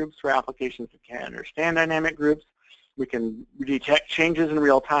static groups for applications that can't understand dynamic groups. We can detect changes in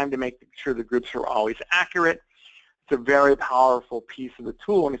real time to make sure the groups are always accurate. It's a very powerful piece of the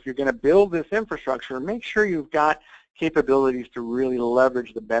tool. And if you're going to build this infrastructure, make sure you've got capabilities to really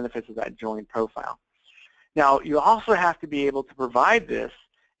leverage the benefits of that joined profile. Now, you also have to be able to provide this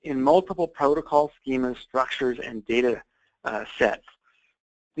in multiple protocol schemas, structures, and data sets.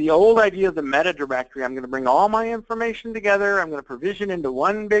 The old idea of the meta directory, I'm going to bring all my information together, I'm going to provision into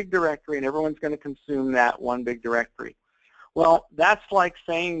one big directory, and everyone's going to consume that one big directory. Well, that's like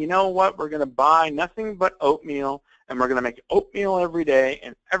saying, you know what, we're going to buy nothing but oatmeal, and we're going to make oatmeal every day,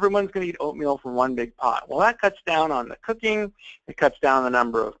 and everyone's going to eat oatmeal from one big pot. Well, that cuts down on the cooking, it cuts down on the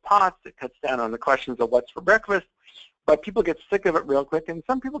number of pots, it cuts down on the questions of what's for breakfast, but people get sick of it real quick, and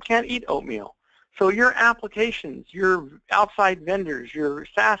some people can't eat oatmeal. So your applications, your outside vendors, your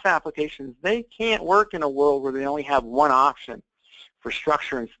SaaS applications, they can't work in a world where they only have one option for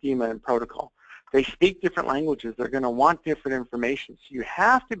structure and schema and protocol. They speak different languages. They're going to want different information. So you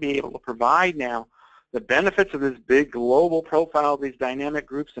have to be able to provide now the benefits of this big global profile, these dynamic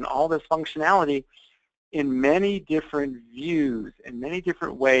groups, and all this functionality in many different views, in many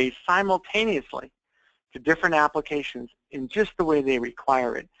different ways, simultaneously to different applications in just the way they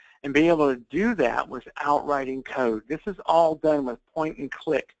require it, and be able to do that without writing code. This is all done with point and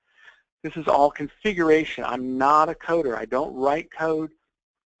click. This is all configuration. I'm not a coder. I don't write code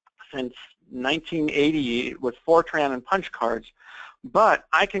since 1980 with Fortran and punch cards, but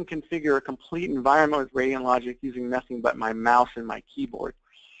I can configure a complete environment with Radiant Logic using nothing but my mouse and my keyboard.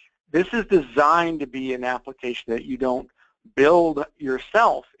 This is designed to be an application that you don't build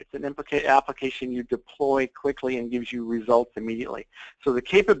yourself. It's an application you deploy quickly and gives you results immediately. So the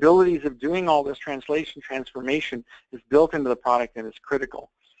capabilities of doing all this translation transformation is built into the product and is critical.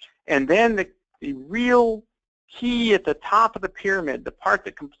 And then the real key at the top of the pyramid, the part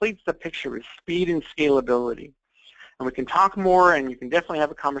that completes the picture, is speed and scalability. And we can talk more, and you can definitely have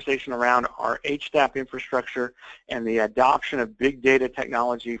a conversation around our HDAP infrastructure and the adoption of big data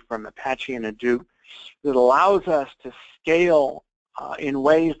technology from Apache and Hadoop that allows us to scale in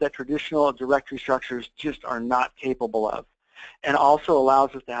ways that traditional directory structures just are not capable of, and also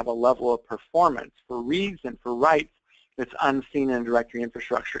allows us to have a level of performance for reads and for writes that's unseen in a directory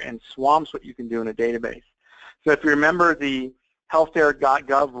infrastructure and swamps what you can do in a database. So if you remember the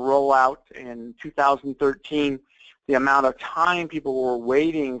healthcare.gov rollout in 2013, the amount of time people were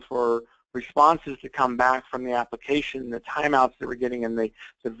waiting for responses to come back from the application, the timeouts that we're getting, and the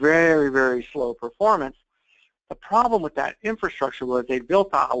very, very slow performance. The problem with that infrastructure was they built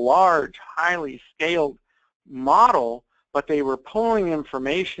a large, highly scaled model, but they were pulling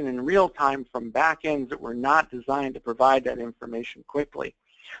information in real time from backends that were not designed to provide that information quickly.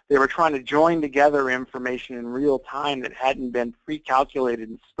 They were trying to join together information in real time that hadn't been pre-calculated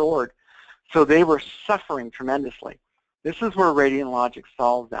and stored, so they were suffering tremendously. This is where Radiant Logic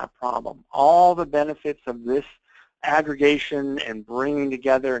solves that problem. All the benefits of this aggregation and bringing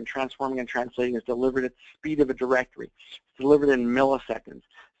together and transforming and translating is delivered at the speed of a directory. It's delivered in milliseconds.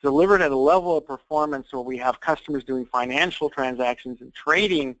 It's delivered at a level of performance where we have customers doing financial transactions and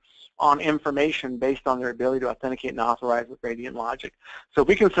trading on information based on their ability to authenticate and authorize with Radiant Logic. So if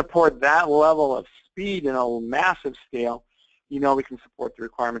we can support that level of speed in a massive scale, you know we can support the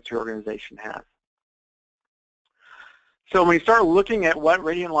requirements your organization has. So when you start looking at what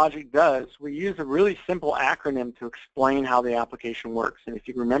Radiant Logic does, we use a really simple acronym to explain how the application works. And if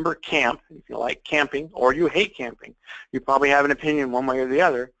you remember CAMP, if you like camping or you hate camping, you probably have an opinion one way or the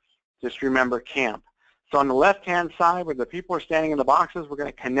other, just remember CAMP. So on the left-hand side where the people are standing in the boxes, we're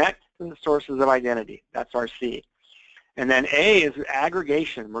going to connect to the sources of identity. That's our C. And then A is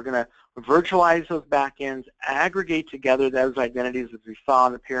aggregation. We're going to virtualize those backends, aggregate together those identities as we saw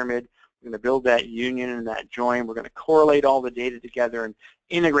in the pyramid. We're going to build that union and that join. We're going to correlate all the data together and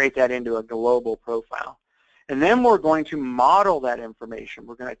integrate that into a global profile. And then we're going to model that information.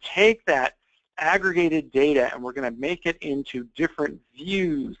 We're going to take that aggregated data and we're going to make it into different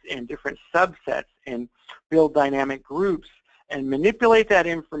views and different subsets and build dynamic groups and manipulate that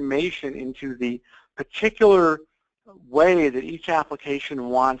information into the particular way that each application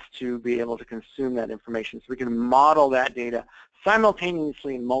wants to be able to consume that information. So we can model that data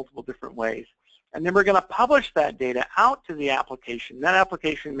simultaneously in multiple different ways. And then we're going to publish that data out to the application. That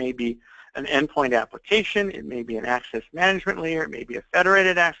application may be an endpoint application, it may be an access management layer, it may be a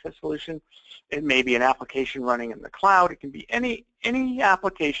federated access solution, it may be an application running in the cloud, it can be any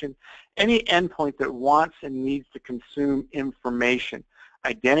application, any endpoint that wants and needs to consume information,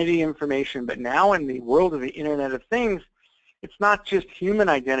 identity information. But now in the world of the Internet of Things, it's not just human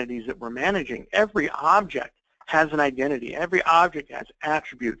identities that we're managing. Every object has an identity. Every object has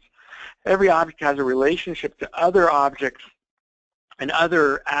attributes. Every object has a relationship to other objects and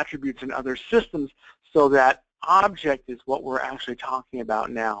other attributes and other systems, so that object is what we're actually talking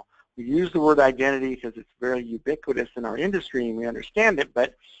about now. We use the word identity because it's very ubiquitous in our industry and we understand it,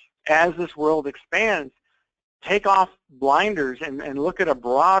 but as this world expands, take off blinders and look at a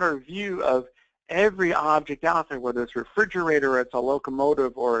broader view of every object out there, whether it's a refrigerator, or it's a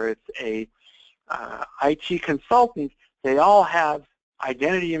locomotive, or it's a IT consultant. They all have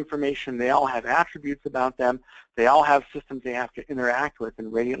identity information. They all have attributes about them. They all have systems they have to interact with,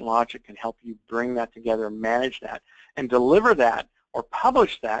 and Radiant Logic can help you bring that together, manage that, and deliver that or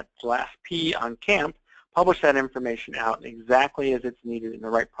publish that, last P on CAMP, publish that information out exactly as it's needed in the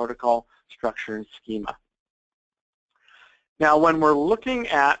right protocol, structure, and schema. Now, when we're looking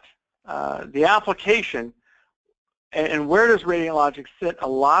at the application, and where does Radiant Logic sit, a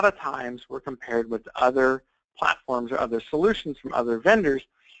lot of times we're compared with other platforms or other solutions from other vendors,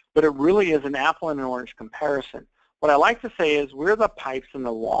 but it really is an apple and an orange comparison. What I like to say is we're the pipes in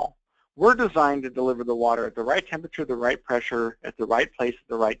the wall. We're designed to deliver the water at the right temperature, the right pressure, at the right place at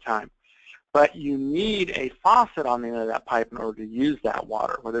the right time. But you need a faucet on the end of that pipe in order to use that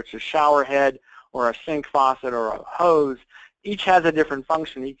water, whether it's a shower head or a sink faucet or a hose. Each has a different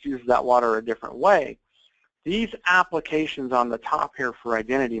function. Each uses that water a different way. These applications on the top here for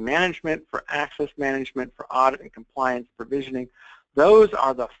identity management, for access management, for audit and compliance provisioning, those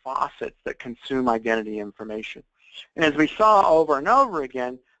are the faucets that consume identity information. And as we saw over and over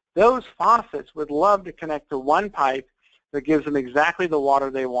again, those faucets would love to connect to one pipe that gives them exactly the water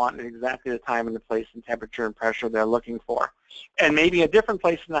they want at exactly the time and the place and temperature and pressure they're looking for. And maybe a different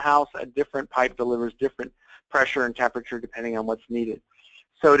place in the house, a different pipe delivers different pressure and temperature depending on what's needed.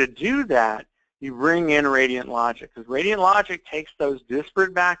 So to do that, you bring in Radiant Logic, because Radiant Logic takes those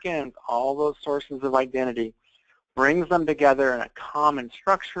disparate backends, all those sources of identity, brings them together in a common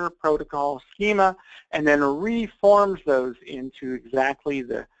structure, protocol, schema, and then reforms those into exactly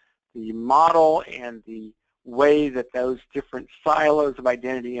the model and the way that those different silos of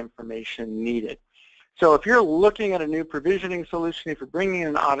identity information need it. So if you're looking at a new provisioning solution, if you're bringing in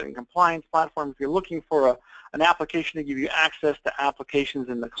an audit and compliance platform, if you're looking for an application to give you access to applications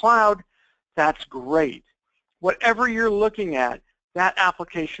in the cloud, that's great. Whatever you're looking at, that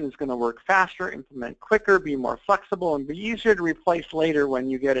application is going to work faster, implement quicker, be more flexible, and be easier to replace later when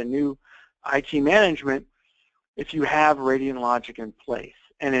you get a new IT management if you have Radiant Logic in place.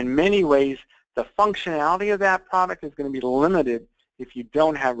 And in many ways, the functionality of that product is going to be limited if you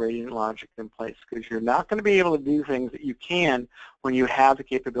don't have Radiant Logic in place, because you're not going to be able to do things that you can when you have the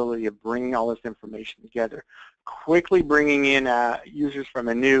capability of bringing all this information together. Quickly bringing in users from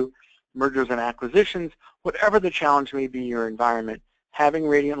a new mergers and acquisitions, whatever the challenge may be in your environment, having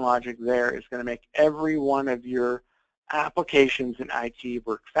Radiant Logic there is going to make every one of your applications in IT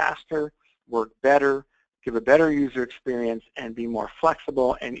work faster, work better, give a better user experience, and be more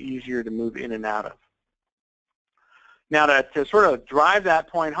flexible and easier to move in and out of. Now to sort of drive that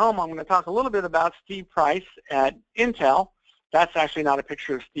point home, I'm going to talk a little bit about Steve Price at Intel. That's actually not a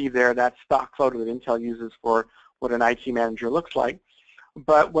picture of Steve there. That's stock photo that Intel uses for what an IT manager looks like.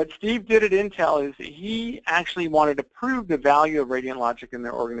 But what Steve did at Intel is he actually wanted to prove the value of Radiant Logic in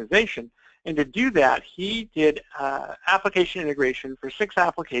their organization. And to do that, he did application integration for 6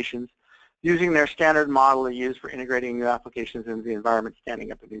 applications using their standard model they use for integrating new applications into the environment,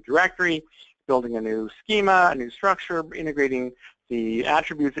 standing up a new directory, building a new schema, a new structure, integrating the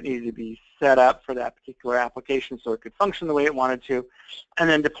attributes that needed to be set up for that particular application so it could function the way it wanted to, and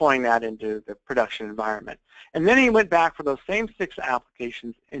then deploying that into the production environment. And then he went back for those same 6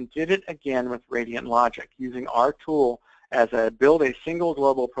 applications and did it again with Radiant Logic, using our tool as a build a single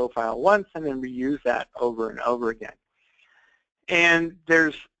global profile once and then reuse that over and over again. And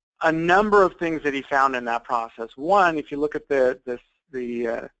there's a number of things that he found in that process. One, if you look at the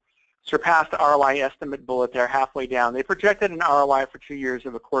surpassed ROI estimate bullet there halfway down, they projected an ROI for 2 years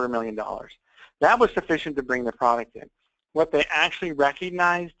of $250,000. That was sufficient to bring the product in. What they actually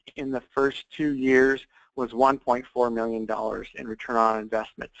recognized in the first 2 years was $1.4 million in return on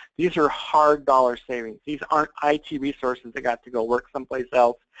investment. These are hard dollar savings. These aren't IT resources that got to go work someplace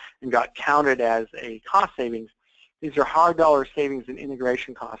else and got counted as a cost savings. These are hard dollar savings and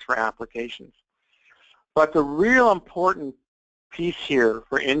integration costs for applications. But the real important piece here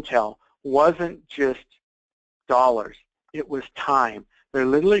for Intel wasn't just dollars, it was time. They're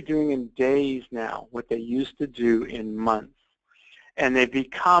literally doing in days now what they used to do in months. And they've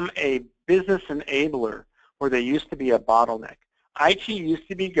become a business enabler where they used to be a bottleneck. IT used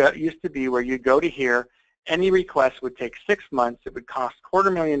to be where you go to here, any request would take 6 months, it would cost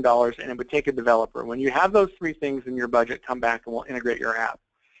 $250,000, and it would take a developer. When you have those 3 things in your budget, come back and we'll integrate your app.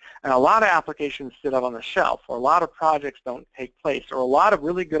 And a lot of applications sit up on the shelf, or a lot of projects don't take place, or a lot of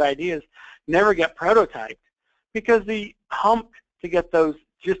really good ideas never get prototyped because the hump to get those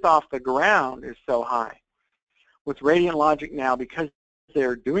just off the ground is so high. With RadiantLogic now, because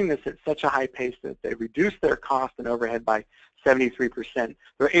they're doing this at such a high pace that they reduced their cost and overhead by 73%,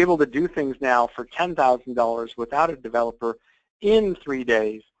 they're able to do things now for $10,000 without a developer in 3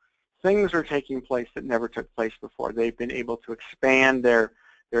 days. Things are taking place that never took place before. They've been able to expand their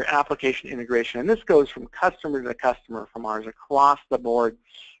application integration, and this goes from customer to customer from ours across the board.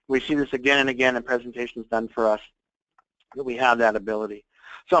 We see this again and again in presentations done for us, that we have that ability.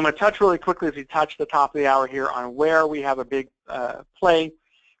 So I'm going to touch really quickly as we touch the top of the hour here on where we have a big play.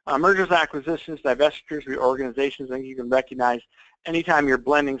 Mergers, acquisitions, divestitures, reorganizations. I think you can recognize anytime you're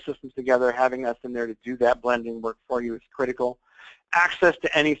blending systems together, having us in there to do that blending work for you is critical. Access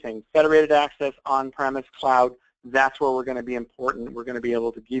to anything, federated access, on-premise, cloud, that's where we're going to be important. We're going to be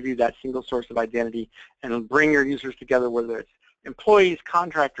able to give you that single source of identity and bring your users together, whether it's employees,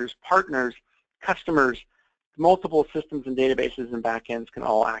 contractors, partners, customers, multiple systems and databases and backends can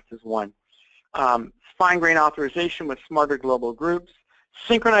all act as one. Fine-grained authorization with smarter global groups,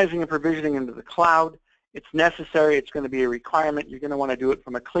 synchronizing and provisioning into the cloud. It's necessary. It's going to be a requirement. You're going to want to do it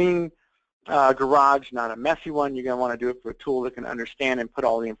from a clean garage, not a messy one. You're going to want to do it for a tool that can understand and put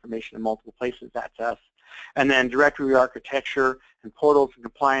all the information in multiple places. That's us. And then directory architecture and portals and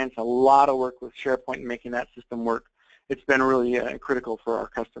compliance, a lot of work with SharePoint and making that system work. It's been really critical for our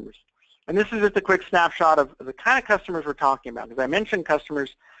customers. And this is just a quick snapshot of the kind of customers we're talking about. As I mentioned,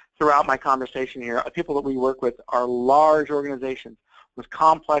 customers throughout my conversation here, people that we work with are large organizations with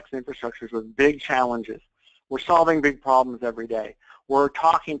complex infrastructures with big challenges. We're solving big problems every day. We're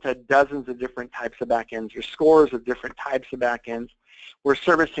talking to dozens of different types of backends or scores of different types of backends. We're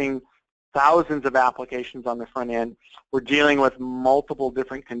servicing thousands of applications on the front end. We're dealing with multiple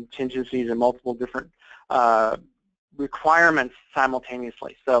different contingencies and multiple different requirements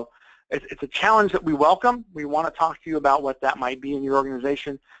simultaneously. So it's a challenge that we welcome. We want to talk to you about what that might be in your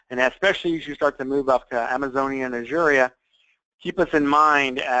organization, and especially as you start to move up to Amazonia and Azure, keep us in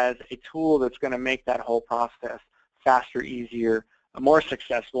mind as a tool that's going to make that whole process faster, easier, more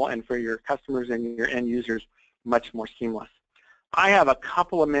successful, and for your customers and your end users, much more seamless. I have a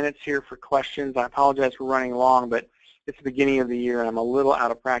couple of minutes here for questions. I apologize for running long, but it's the beginning of the year and I'm a little out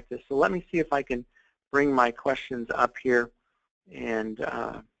of practice. So let me see if I can bring my questions up here and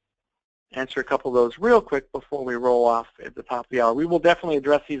answer a couple of those real quick before we roll off at the top of the hour. We will definitely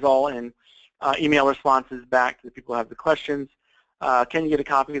address these all in email responses back to the people who have the questions. Can you get a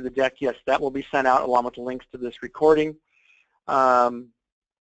copy of the deck? Yes, that will be sent out along with the links to this recording.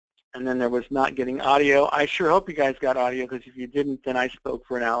 And then there was not getting audio. I sure hope you guys got audio, because if you didn't, then I spoke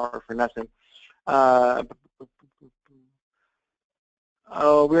for an hour for nothing. Oh,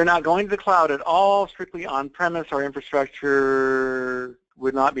 we're not going to the cloud at all, strictly on-premise. Our infrastructure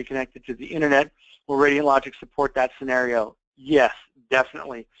would not be connected to the internet. Will RadiantLogic support that scenario? Yes,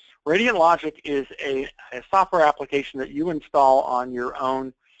 definitely. RadiantLogic is a software application that you install on your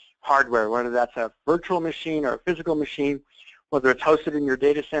own hardware, whether that's a virtual machine or a physical machine, whether it's hosted in your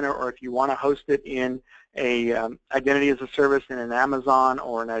data center or if you want to host it in a identity as a service in an Amazon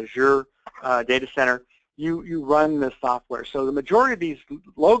or an Azure data center, you run this software. So the majority of these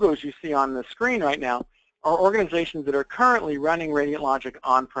logos you see on the screen right now are organizations that are currently running RadiantLogic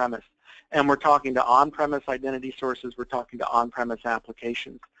on-premise. And we're talking to on-premise identity sources, we're talking to on-premise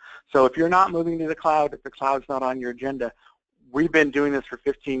applications. So if you're not moving to the cloud, if the cloud's not on your agenda, we've been doing this for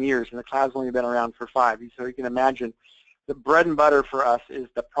 15 years and the cloud's only been around for 5. So you can imagine the bread and butter for us is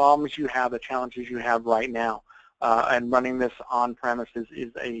the problems you have, the challenges you have right now. And running this on-premise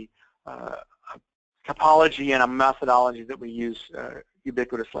is a topology and a methodology that we use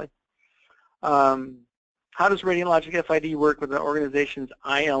ubiquitously. How does RadiantLogic FID work with the organization's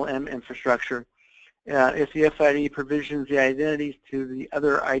ILM infrastructure? If the FID provisions the identities to the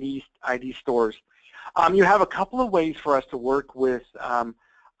other ID stores. You have a couple of ways for us to work with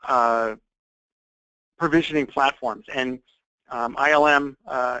provisioning platforms, and ILM,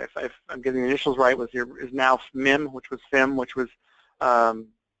 if I'm getting the initials right, is now MIM, which was FIM, which was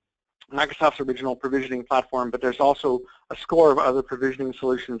Microsoft's original provisioning platform, but there's also a score of other provisioning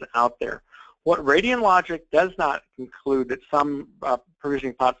solutions out there. What RadiantLogic does not include that some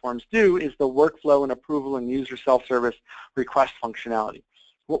provisioning platforms do is the workflow and approval and user self-service request functionality.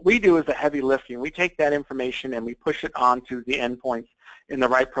 What we do is the heavy lifting. We take that information and we push it onto the endpoints in the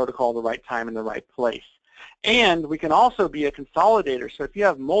right protocol, the right time, in the right place. And we can also be a consolidator. So if you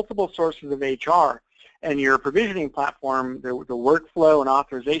have multiple sources of HR and your provisioning platform, the workflow and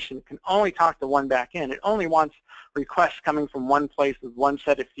authorization can only talk to one backend. It only wants requests coming from one place with one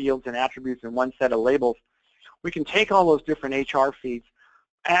set of fields and attributes and one set of labels. We can take all those different HR feeds,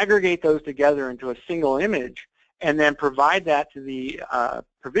 aggregate those together into a single image, and then provide that to the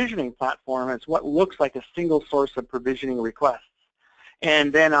provisioning platform as what looks like a single source of provisioning requests.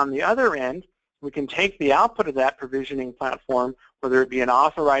 And then on the other end, we can take the output of that provisioning platform, whether it be an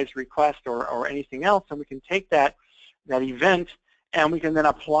authorized request or anything else, and we can take that event and we can then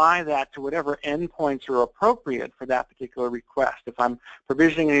apply that to whatever endpoints are appropriate for that particular request. If I'm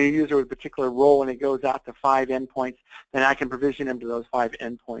provisioning a user with a particular role and it goes out to 5 endpoints, then I can provision them to those 5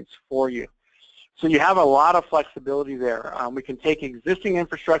 endpoints for you. So you have a lot of flexibility there. We can take existing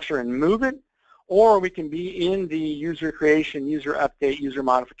infrastructure and move it, or we can be in the user creation, user update, user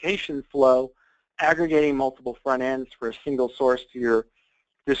modification flow, aggregating multiple front ends for a single source to your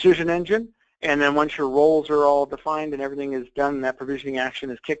decision engine. And then once your roles are all defined and everything is done and that provisioning action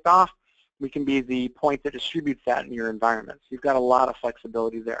is kicked off, we can be the point that distributes that in your environment. So you've got a lot of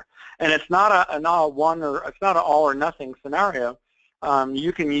flexibility there. And it's not an all or nothing scenario.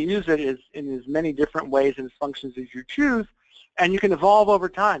 You can use it in as many different ways and as functions as you choose, and you can evolve over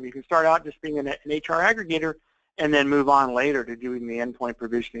time. You can start out just being an HR aggregator and then move on later to doing the endpoint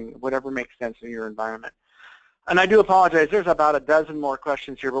provisioning, whatever makes sense in your environment. And I do apologize, there's about a dozen more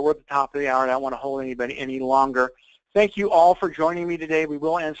questions here, but we're at the top of the hour and I don't want to hold anybody any longer. Thank you all for joining me today. We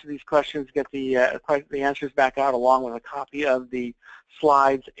will answer these questions, get the answers back out along with a copy of the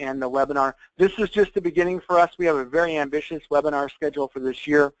slides and the webinar. This is just the beginning for us. We have a very ambitious webinar schedule for this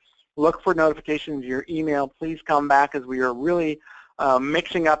year. Look for notifications in your email. Please come back as we are really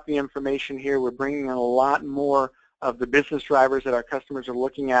mixing up the information here. We're bringing in a lot more of the business drivers that our customers are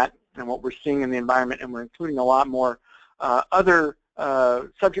looking at and what we're seeing in the environment, and we're including a lot more other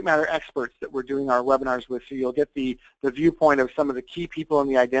subject matter experts that we're doing our webinars with, so you'll get the viewpoint of some of the key people in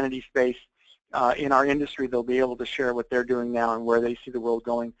the identity space in our industry. They'll be able to share what they're doing now and where they see the world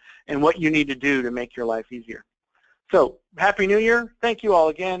going and what you need to do to make your life easier. So, Happy New Year. Thank you all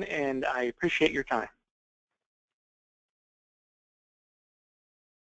again, and I appreciate your time.